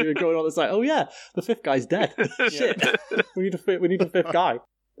realised as you were going on, it's like, oh yeah, the 5th guy's dead. Shit, we need a 5th guy.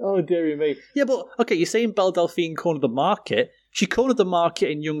 Oh dearie me. Yeah, but okay, you're saying Belle Delphine cornered the market. She cornered the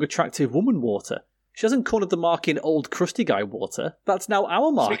market in young, attractive woman water. She hasn't cornered the market in old, crusty guy water. That's now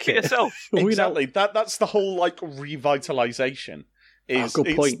our market. Speak for yourself. Exactly. That's the whole like revitalisation.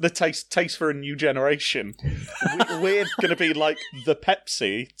 Good point. It's the taste for a new generation. We're going to be like the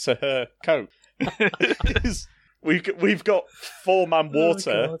Pepsi to her Coke. We've got 4-man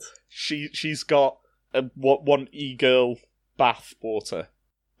water. Oh, She's got one e-girl bath water.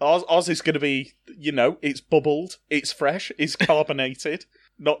 Ours is going to be, it's bubbled, it's fresh, it's carbonated,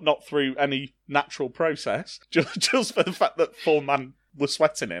 not through any natural process, just for the fact that 4-man were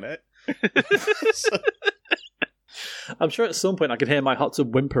sweating in it. So, I'm sure at some point I could hear my hot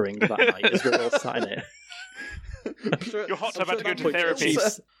tub whimpering that night as we're all sat in it. Your hot tub had to go to therapy.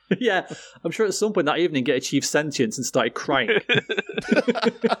 Yeah, I'm sure at some point that evening it achieved sentience and started crying.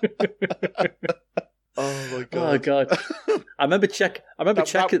 oh my god! Oh god! I remember checking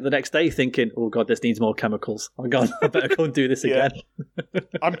it the next day, thinking, "Oh god, this needs more chemicals. Oh god, I better go and do this again."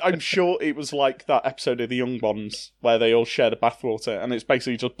 I'm sure it was like that episode of The Young Ones where they all share the bathwater, and it's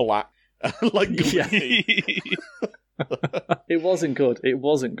basically just black, like Yeah. It wasn't good. It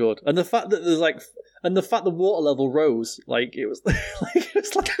wasn't good, and the fact that the water level rose, like it was,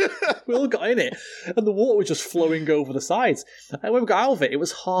 we all got in it, and the water was just flowing over the sides. And when we got out of it, it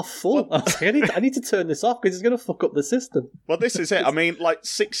was half full. I was like, I need to turn this off because it's going to fuck up the system. Well, this is it. I mean, like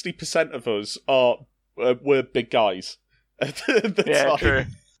 60% of us were big guys at the time. True.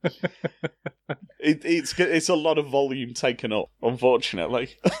 It's a lot of volume taken up, unfortunately.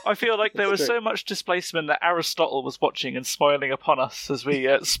 I feel like there was so much displacement that Aristotle was watching and smiling upon us as we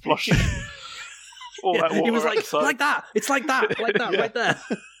sploshed all that water. He was outside. like that. It's like that, right there.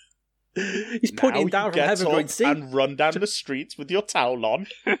 He's pointing down from heaven, going, "See?" And run down the streets with your towel on,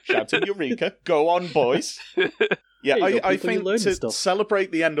 shouting "Eureka!" Go on, boys. Yeah, I think to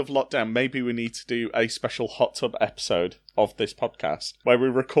celebrate the end of lockdown, maybe we need to do a special hot tub episode of this podcast where we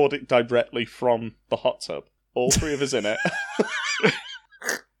record it directly from the hot tub. All 3 of us in it.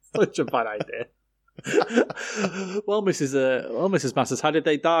 Such a bad idea. Well, Mrs. Masters, how did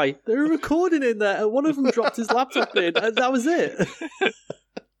they die? They were recording in there, and one of them dropped his laptop in, and that was it.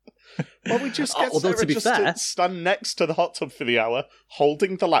 Well, we just get Although, Sarah to be just fair, to stand next to the hot tub for the hour,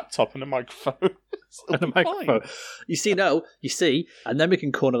 holding the laptop and a microphone. and a microphone. You see, and then we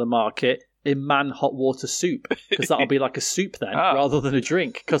can corner the market in man hot water soup, because that'll be like a soup then, rather than a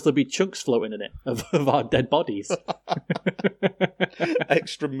drink, because there'll be chunks floating in it of our dead bodies.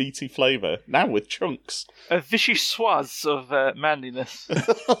 Extra meaty flavour, now with chunks. A vichyssoise of manliness.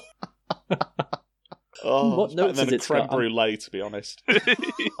 Oh, What it's better notes than has a it creme got? brulee, to be honest.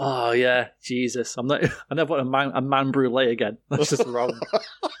 Oh yeah, Jesus! I never want a man brulee again. That's just wrong.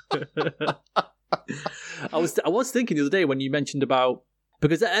 I was thinking the other day when you mentioned about,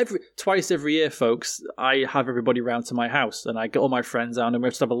 because twice every year, folks, I have everybody round to my house and I get all my friends out and we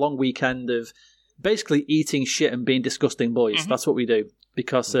have to have a long weekend of basically eating shit and being disgusting boys. Mm-hmm. That's what we do,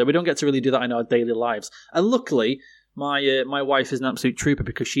 because we don't get to really do that in our daily lives. And luckily, my wife is an absolute trooper,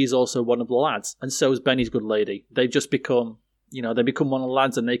 because she's also one of the lads, and so is Benny's good lady. They've just become, they become one of the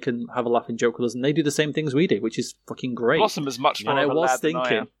lads, and they can have a laughing joke with us, and they do the same things we do, which is fucking great. Blossom is much more of a lad than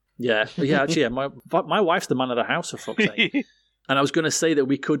I am. Yeah, actually, my wife's the man of the house, for fuck's sake. And I was going to say that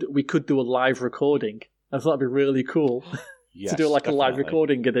we could do a live recording. I thought that'd be really cool to do like definitely. A live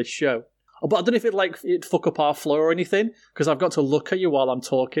recording of this show. Oh, but I don't know if it'd fuck up our flow or anything, because I've got to look at you while I'm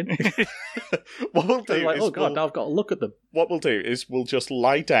talking. What we'll do is, oh god, now I've got to look at them. What we'll do is we'll just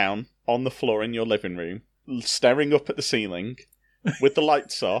lie down on the floor in your living room, staring up at the ceiling, with the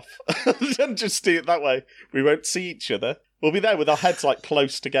lights off, and just do it that way. We won't see each other. We'll be there with our heads like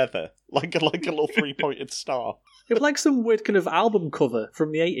close together, like a little 3-pointed star. It's like some weird kind of album cover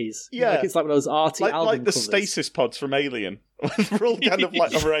from the 80s. Yeah. Like it's like one of those arty album Like the covers. stasis pods from Alien. We're all kind of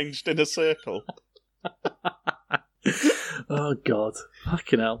like arranged in a circle. Oh, God.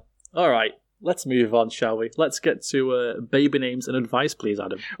 Fucking hell. All right. Let's move on, shall we? Let's get to baby names and advice, please,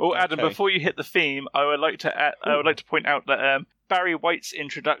 Adam. Oh, Adam, Okay. before you hit the theme, I would like to point out that Barry White's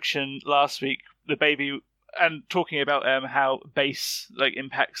introduction last week, the baby, and talking about how bass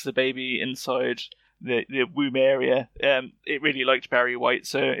impacts the baby inside the womb area. It really liked Barry White.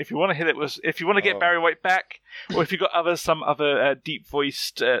 So if you want to hit it, if you want to get Barry White back, or if you've got some other deep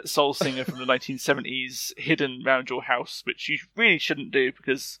voiced soul singer from the 1970s hidden around your house, which you really shouldn't do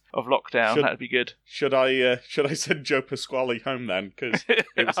because of lockdown, that'd be good. Should I send Joe Pasquale home then? Because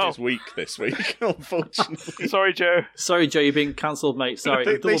it was his week this week, unfortunately. Sorry, Joe. Sorry, Joe, you're being cancelled, mate. Sorry,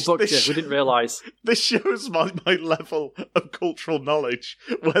 They- I double booked they- you. We didn't realise. This shows my level of cultural knowledge,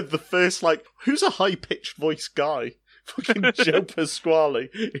 where the first, who's a high-pitched voice guy? Fucking Joe Pasquale,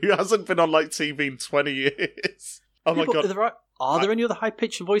 who hasn't been on, TV in 20 years. Oh my God. Are there any other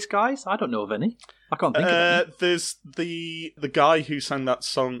high-pitched voice guys? I don't know of any. I can't think of any. There's the guy who sang that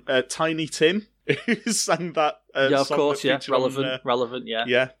song, Tiny Tim, who sang that Yeah, of song course, that yeah. featured on, Relevant, yeah.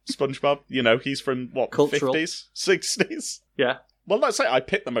 yeah, SpongeBob. He's from, Cultural. 50s? 60s? Yeah. Well, let's say I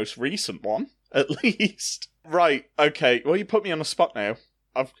picked the most recent one, at least. Right, okay. Well, you put me on the spot now.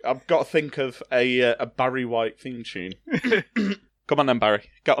 I've got to think of a Barry White theme tune. Come on then, Barry.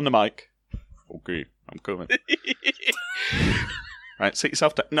 Get on the mic. Okay, I'm coming. Right, sit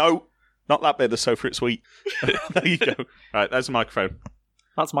yourself down. No, not that bit of the sofa, it's sweet. There you go. Right, there's the microphone.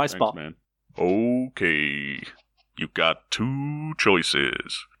 That's my Thanks, spot. man. Okay, you've got 2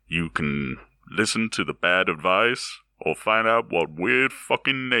 choices. You can listen to the bad advice, or find out what weird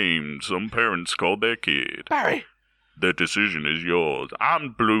fucking name some parents called their kid. Barry. The decision is yours.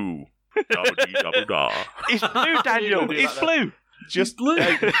 I'm blue. Da-ba-dee-da-ba-da. It's blue, Daniel. do It's that, blue. Just Blue.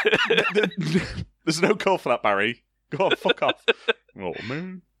 There's no call for that, Barry. Go on, fuck off. Oh,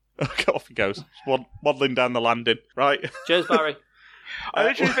 man. Okay, off he goes. Waddling down the landing. Right. Cheers, Barry. I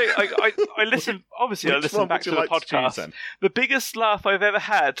literally think I listen. Obviously, I Which listen one back would to you the like to choose, podcast. then? The biggest laugh I've ever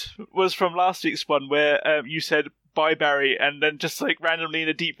had was from last week's one, where you said "Bye, Barry," and then just randomly in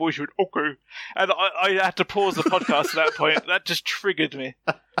a deep voice, you went "Okay," and I had to pause the podcast at that point. That just triggered me.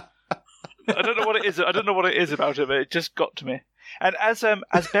 I don't know what it is. I don't know what it is about it, but it just got to me. And as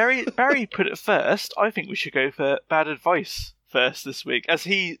Barry put it first, I think we should go for bad advice first this week. As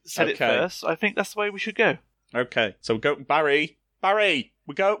he said it Okay. first, I think that's the way we should go. Okay, so we go Barry. Barry,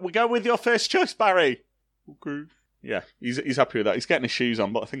 we go with your first choice, Barry. Okay. Yeah, he's happy with that. He's getting his shoes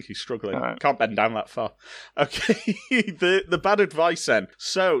on, but I think he's struggling. All right. Can't bend down that far. Okay, the bad advice then.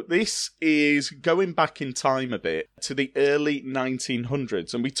 So this is going back in time a bit to the early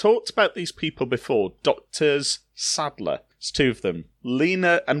 1900s, and we talked about these people before. Doctors Sadler. It's 2 of them,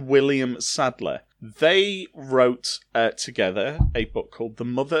 Lena and William Sadler. They wrote together a book called The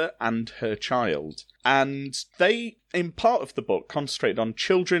Mother and Her Child. And they, in part of the book, concentrated on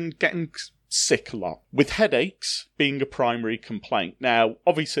children getting sick a lot, with headaches being a primary complaint. Now,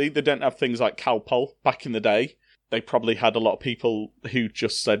 obviously, they don't have things like Calpol back in the day. They probably had a lot of people who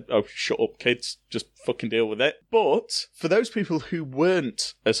just said, oh, shut up, kids, just fucking deal with it. But for those people who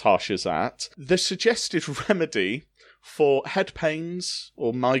weren't as harsh as that, the suggested remedy for head pains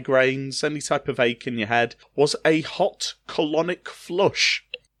or migraines, any type of ache in your head, was a hot colonic flush.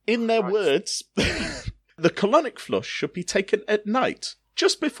 In their words, the colonic flush should be taken at night,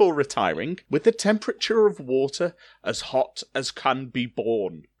 just before retiring, with the temperature of water as hot as can be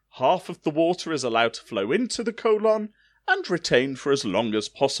borne. Half of the water is allowed to flow into the colon and retain for as long as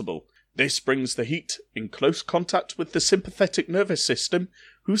possible. This brings the heat in close contact with the sympathetic nervous system,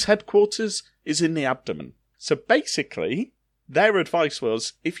 whose headquarters is in the abdomen. So basically, their advice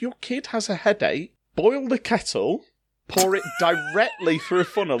was, if your kid has a headache, boil the kettle, pour it directly through a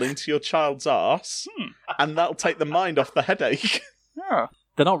funnel into your child's arse, and that'll take the mind off the headache. Yeah.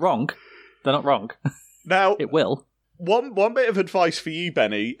 They're not wrong. They're not wrong. Now, It will. one bit of advice for you,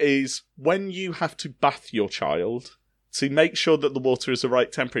 Benny, is when you have to bath your child, to make sure that the water is the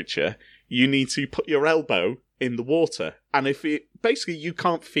right temperature, you need to put your elbow in the water. And if basically you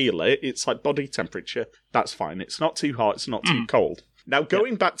can't feel it, it's like body temperature, that's fine. It's not too hot, it's not too cold. Now,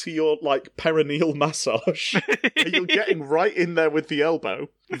 going back to your, perineal massage, where you're getting right in there with the elbow,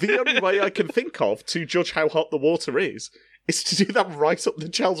 the only way I can think of to judge how hot the water is to do that right up the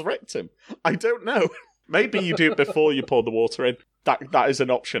child's rectum. I don't know. Maybe you do it before you pour the water in. That is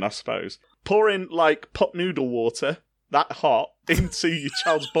an option, I suppose. Pour in, pot noodle water, that hot, into your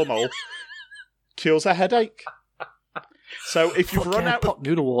child's bumhole, cures a headache. So if you've run out, pot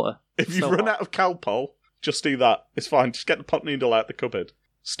noodle water. if you've run out of Calpol, just do that. It's fine. Just get the pot noodle out the cupboard,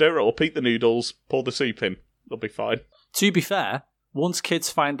 stir it up, eat the noodles, pour the soup in. They'll be fine. To be fair, once kids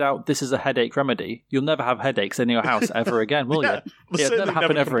find out this is a headache remedy, you'll never have headaches in your house ever again, will Yeah, you? they'll It'll certainly never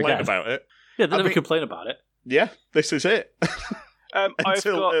happen ever complain again. about it. Yeah, they'll I never mean- complain about it. Yeah, this is it. I've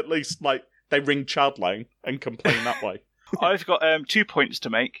Until got at least like they ring Childline and complain that way. I've got 2 points to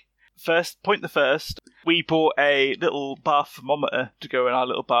make. Point the first. We bought a little bath thermometer to go in our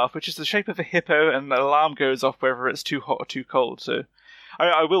little bath, which is the shape of a hippo, and the alarm goes off whether it's too hot or too cold. So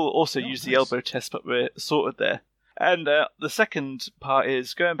I will also use the elbow test, but we're sorted there. And the second part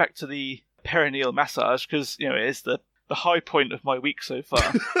is going back to the perineal massage, because it is the high point of my week so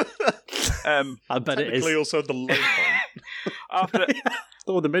far. I bet it is. Technically, also the low point. After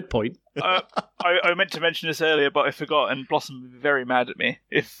Or the midpoint. I meant to mention this earlier, but I forgot, and Blossom would be very mad at me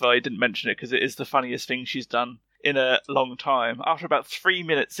if I didn't mention it, because it is the funniest thing she's done in a long time. After about 3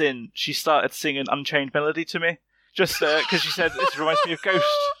 minutes in, she started singing Unchained Melody to me, just because she said, this reminds me of Ghost.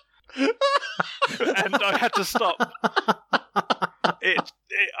 And I had to stop.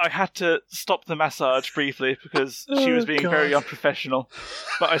 I had to stop the massage briefly because she was being very unprofessional.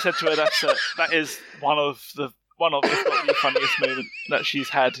 But I said to her that is one of, if not the funniest moment that she's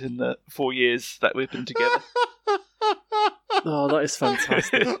had in the 4 years that we've been together. Oh, that is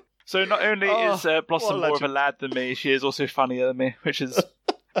fantastic. So not only is Blossom more of a lad than me, she is also funnier than me, which is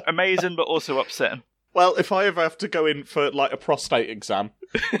amazing but also upsetting. Well, if I ever have to go in for like a prostate exam,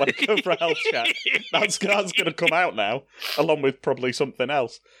 when I go for a health check, that's going to come out now, along with probably something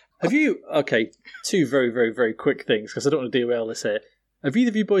else. Have you... Okay, two very, very, very quick things, because I don't want to derail this here. Have either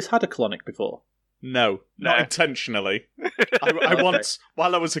of you boys had a colonic before? No, not intentionally. I once,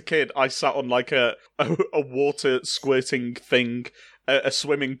 while I was a kid, I sat on like a water squirting thing, a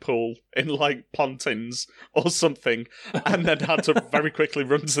swimming pool in like Pontins or something, and then had to very quickly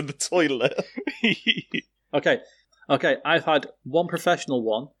run to the toilet. Okay, I've had one professional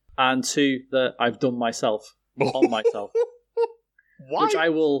one, and two that I've done myself, on myself. Why? Which I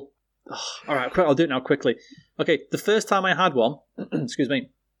will... all right, I'll do it now quickly. Okay, the first time I had one, excuse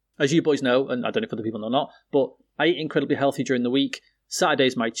me, as you boys know, and I don't know if other people know or not, but I eat incredibly healthy during the week.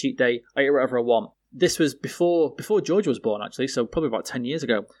 Saturday's my cheat day. I eat whatever I want. This was before George was born, actually, so probably about 10 years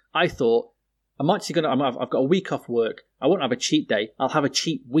ago. I thought, I've got a week off work. I won't have a cheat day. I'll have a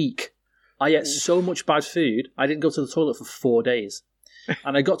cheat week. I ate so much bad food, I didn't go to the toilet for 4 days.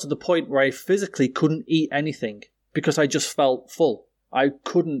 And I got to the point where I physically couldn't eat anything because I just felt full.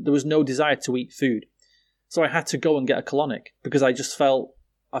 There was no desire to eat food. So I had to go and get a colonic because I felt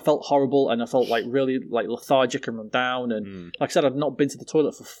horrible, and I felt like really like lethargic and run down. And like I said, I'd not been to the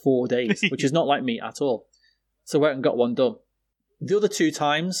toilet for 4 days, which is not like me at all. So I went and got one done. The other 2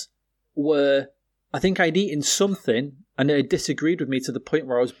 times were, I think I'd eaten something and it disagreed with me to the point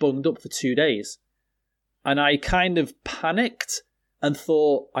where I was bunged up for 2 days. And I kind of panicked and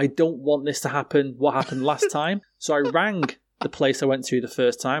thought, I don't want this to happen, what happened last time. So I rang the place I went to the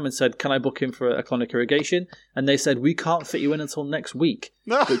first time and said, can I book in for a colonic irrigation? And they said, we can't fit you in until next week,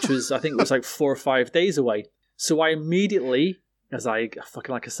 which was, I think it was like 4 or 5 days away. So I immediately,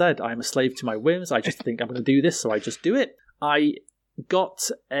 fucking like I said, I'm a slave to my whims. I just think I'm going to do this, so I just do it. I got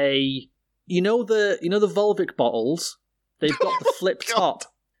the Volvic bottles? They've got the flip top.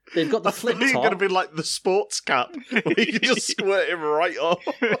 They've got the flip top. You're going to be like the sports cap, where you can just squirt it right off.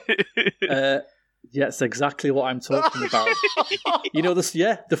 Yes, exactly what I'm talking about. You know this,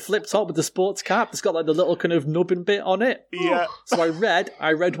 the flip top with the sports cap. It's got like the little kind of nubbin bit on it. Yeah. So I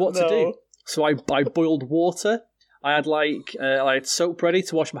read what to do. So I boiled water. I had I had soap ready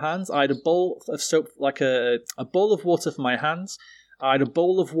to wash my hands. I had a bowl of soap, like a bowl of water for my hands. I had a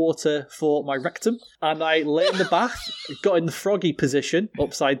bowl of water for my rectum, and I lay in the bath, got in the froggy position,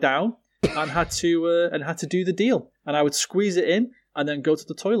 upside down, and had to do the deal. And I would squeeze it in, and then go to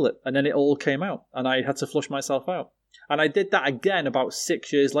the toilet, and then it all came out, and I had to flush myself out. And I did that again about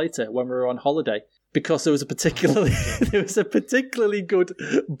 6 years later when we were on holiday, because there was a particularly good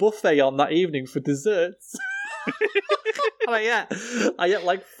buffet on that evening for desserts. And I ate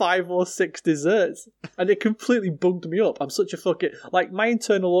like 5 or 6 desserts, and it completely bugged me up. I'm such a fucking, like, my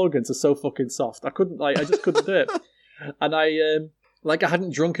internal organs are so fucking soft. I just couldn't do it. And I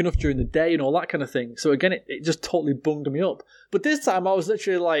hadn't drunk enough during the day and all that kind of thing. So again, it just totally bunged me up. But this time I was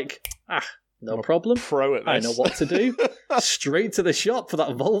literally like, no problem. Pro at this. I know what to do. Straight to the shop for that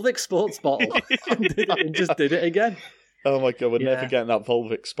Volvic sports bottle. and just did it again. Oh my god, we're never getting that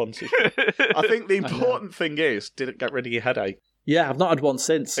Volvic sponsorship. I think the important thing is, did it get rid of your headache? Yeah, I've not had one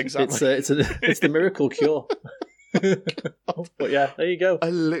since. Exactly. It's the miracle cure. But yeah, there you go.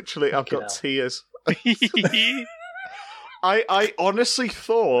 I've got tears. I honestly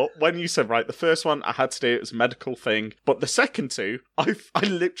thought when you said, right, the first one I had to do, it was a medical thing, but the second two, I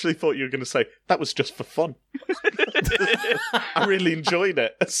literally thought you were going to say, that was just for fun. I really enjoyed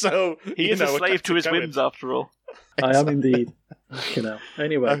it. So He is a slave to his whims, after all. I am indeed.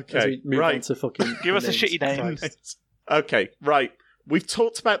 Anyway, Okay, as we move right. on to fucking... Give us a names. shitty name. Christ. Okay, right. We've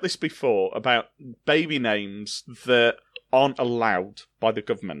talked about this before, about baby names that aren't allowed by the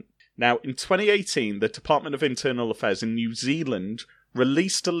government. Now, in 2018, the Department of Internal Affairs in New Zealand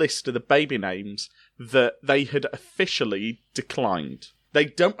released a list of the baby names that they had officially declined. They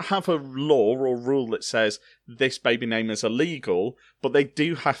don't have a law or rule that says this baby name is illegal, but they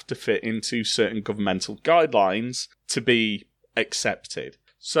do have to fit into certain governmental guidelines to be accepted.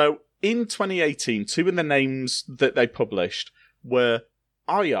 So, in 2018, two of the names that they published were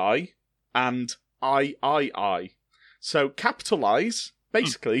II and III. So, capitalise,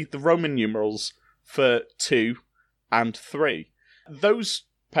 basically, the Roman numerals for 2 and 3. Those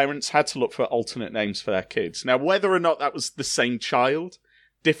parents had to look for alternate names for their kids. Now, whether or not that was the same child,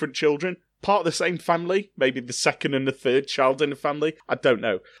 different children, part of the same family, maybe the second and the third child in the family, I don't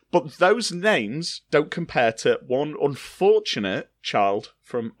know. But those names don't compare to one unfortunate child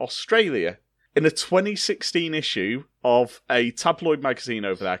from Australia. In a 2016 issue of a tabloid magazine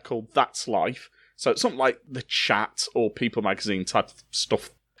over there called That's Life, so it's something like The Chat or People magazine type of stuff,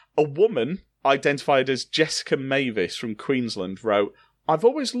 a woman identified as Jessica Mavis from Queensland wrote, I've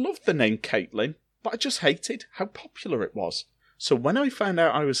always loved the name Caitlin, but I just hated how popular it was. So when I found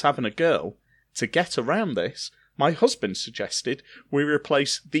out I was having a girl, to get around this, my husband suggested we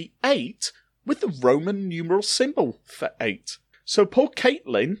replace the 8 with the Roman numeral symbol for 8. So poor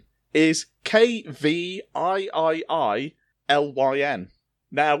Caitlin is Kviiilyn.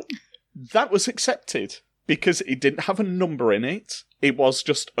 Now, that was accepted because it didn't have a number in it. It was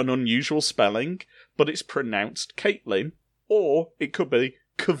just an unusual spelling, but it's pronounced Caitlin, or it could be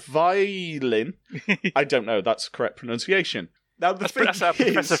Kvailin. I don't know, that's the correct pronunciation. Now, That's how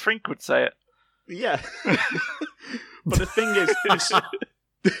Professor Frink would say it. Yeah. But the thing is,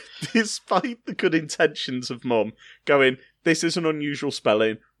 despite the good intentions of Mum going, this is an unusual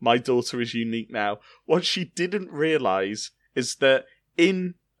spelling, my daughter is unique now, what she didn't realise is that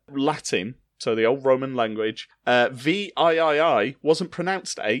in Latin, so the old Roman language, VIII wasn't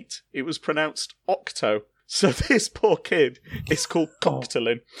pronounced 8, it was pronounced octo. So this poor kid is called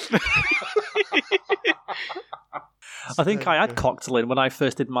Coctilin. I think I had Coctilin when I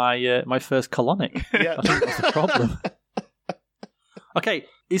first did my my first colonic. Yeah. I think that's the problem. Okay,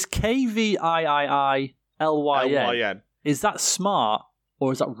 is Kviiilyn, LYN. is that smart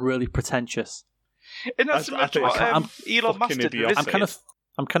or is that really pretentious? Isn't that similar to what I'm Elon Musk did? idiotic.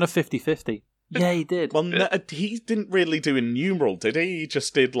 I'm kind of 50-50. Yeah, he did. Well, no, he didn't really do a numeral, did he? He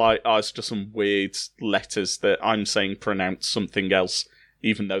just did it's just some weird letters that I'm saying pronounce something else,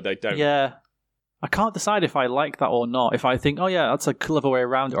 even though they don't. Yeah. I can't decide if I like that or not. If I think, oh yeah, that's a clever way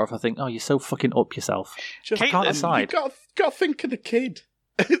around it, or if I think, oh, you're so fucking up yourself. Just, I can't decide. You got to think of the kid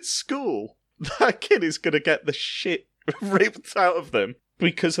at school. That kid is going to get the shit ripped out of them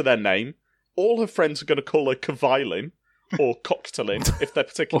because of their name. All her friends are going to call her Kvailin or Coctilin if they're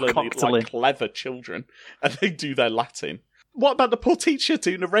particularly clever children and they do their Latin. What about the poor teacher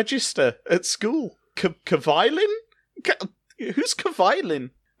doing a register at school? Kvailin? Who's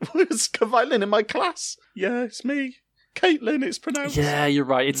Kvailin? Was Kvailin in my class? Yeah, it's me. Caitlin, it's pronounced. Yeah, you're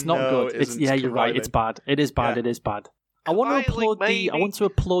right. It's not good. It isn't. Yeah, you're right. It's bad. It is bad. Yeah. It is bad. I want to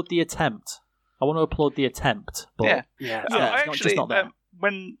applaud the attempt. But Yeah. it's not, just not there.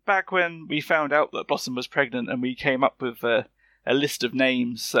 Back when we found out that Blossom was pregnant and we came up with a list of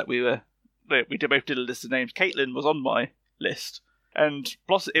names that we both did a list of names. Caitlin was on my list. And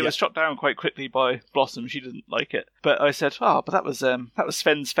Blossom, it was shot down quite quickly by Blossom. She didn't like it, but I said, but that was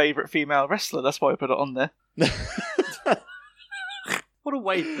Sven's favourite female wrestler. That's why I put it on there. What a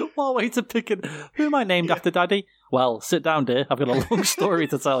way to pick it. Who am I named after, Daddy? Well, sit down, dear. I've got a long story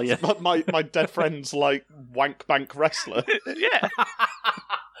to tell you. my dead friend's like wank bank wrestler. Yeah.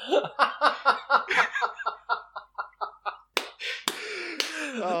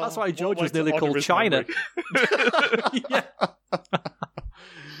 That's why George was nearly called China. Yeah.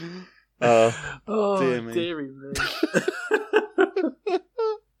 Dear me. Dearie me.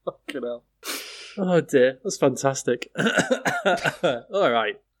 Fucking hell. Oh dear, that's fantastic. All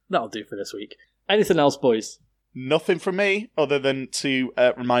right, that'll do for this week. Anything else, boys? Nothing from me other than to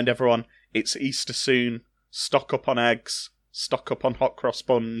remind everyone it's Easter soon. Stock up on eggs, stock up on hot cross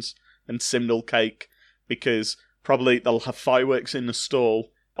buns and simnel cake, because probably they'll have fireworks in the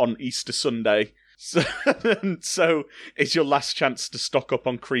stall on Easter Sunday. So it's your last chance to stock up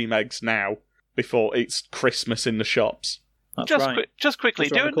on cream eggs now before it's Christmas in the shops. That's just right. just quickly,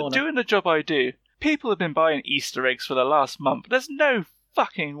 Just around the corner. doing the job I do, people have been buying Easter eggs for the last month. There's no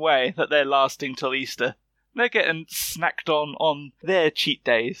fucking way that they're lasting till Easter. They're getting snacked on their cheat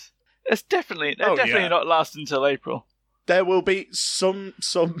days. They're definitely not lasting till April. There will be some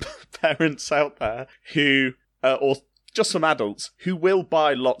parents out there who, or just some adults, who will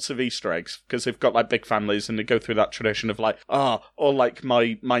buy lots of Easter eggs because they've got like big families and they go through that tradition of like, or like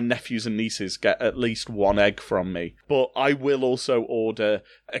my nephews and nieces get at least one egg from me. But I will also order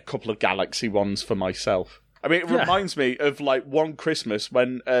a couple of Galaxy ones for myself. I mean, it reminds me of like one Christmas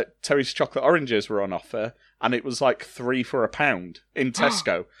when Terry's chocolate oranges were on offer, and it was like 3 for £1 in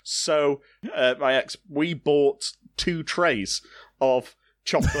Tesco. So my ex, we bought 2 trays of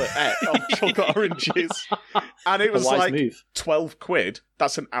chocolate oranges, and it was like move. 12 quid.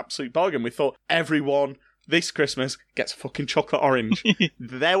 That's an absolute bargain. We thought everyone this Christmas gets a fucking chocolate orange.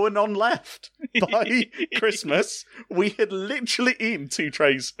 There were none left. By Christmas, we had literally eaten 2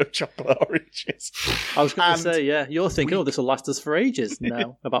 trays of chocolate oranges. I was going to say, yeah, you're thinking, this will last us for ages.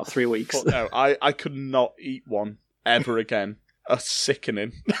 No, about 3 weeks. But no, I could not eat one ever again. A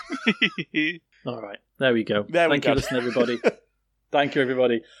sickening. All right, there we go. Thank you, listen, everybody. Thank you,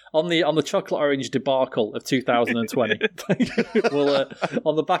 everybody. On the chocolate orange debacle of 2020. We'll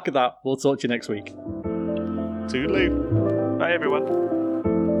on the back of that, we'll talk to you next week. Toodaloo. Bye, everyone.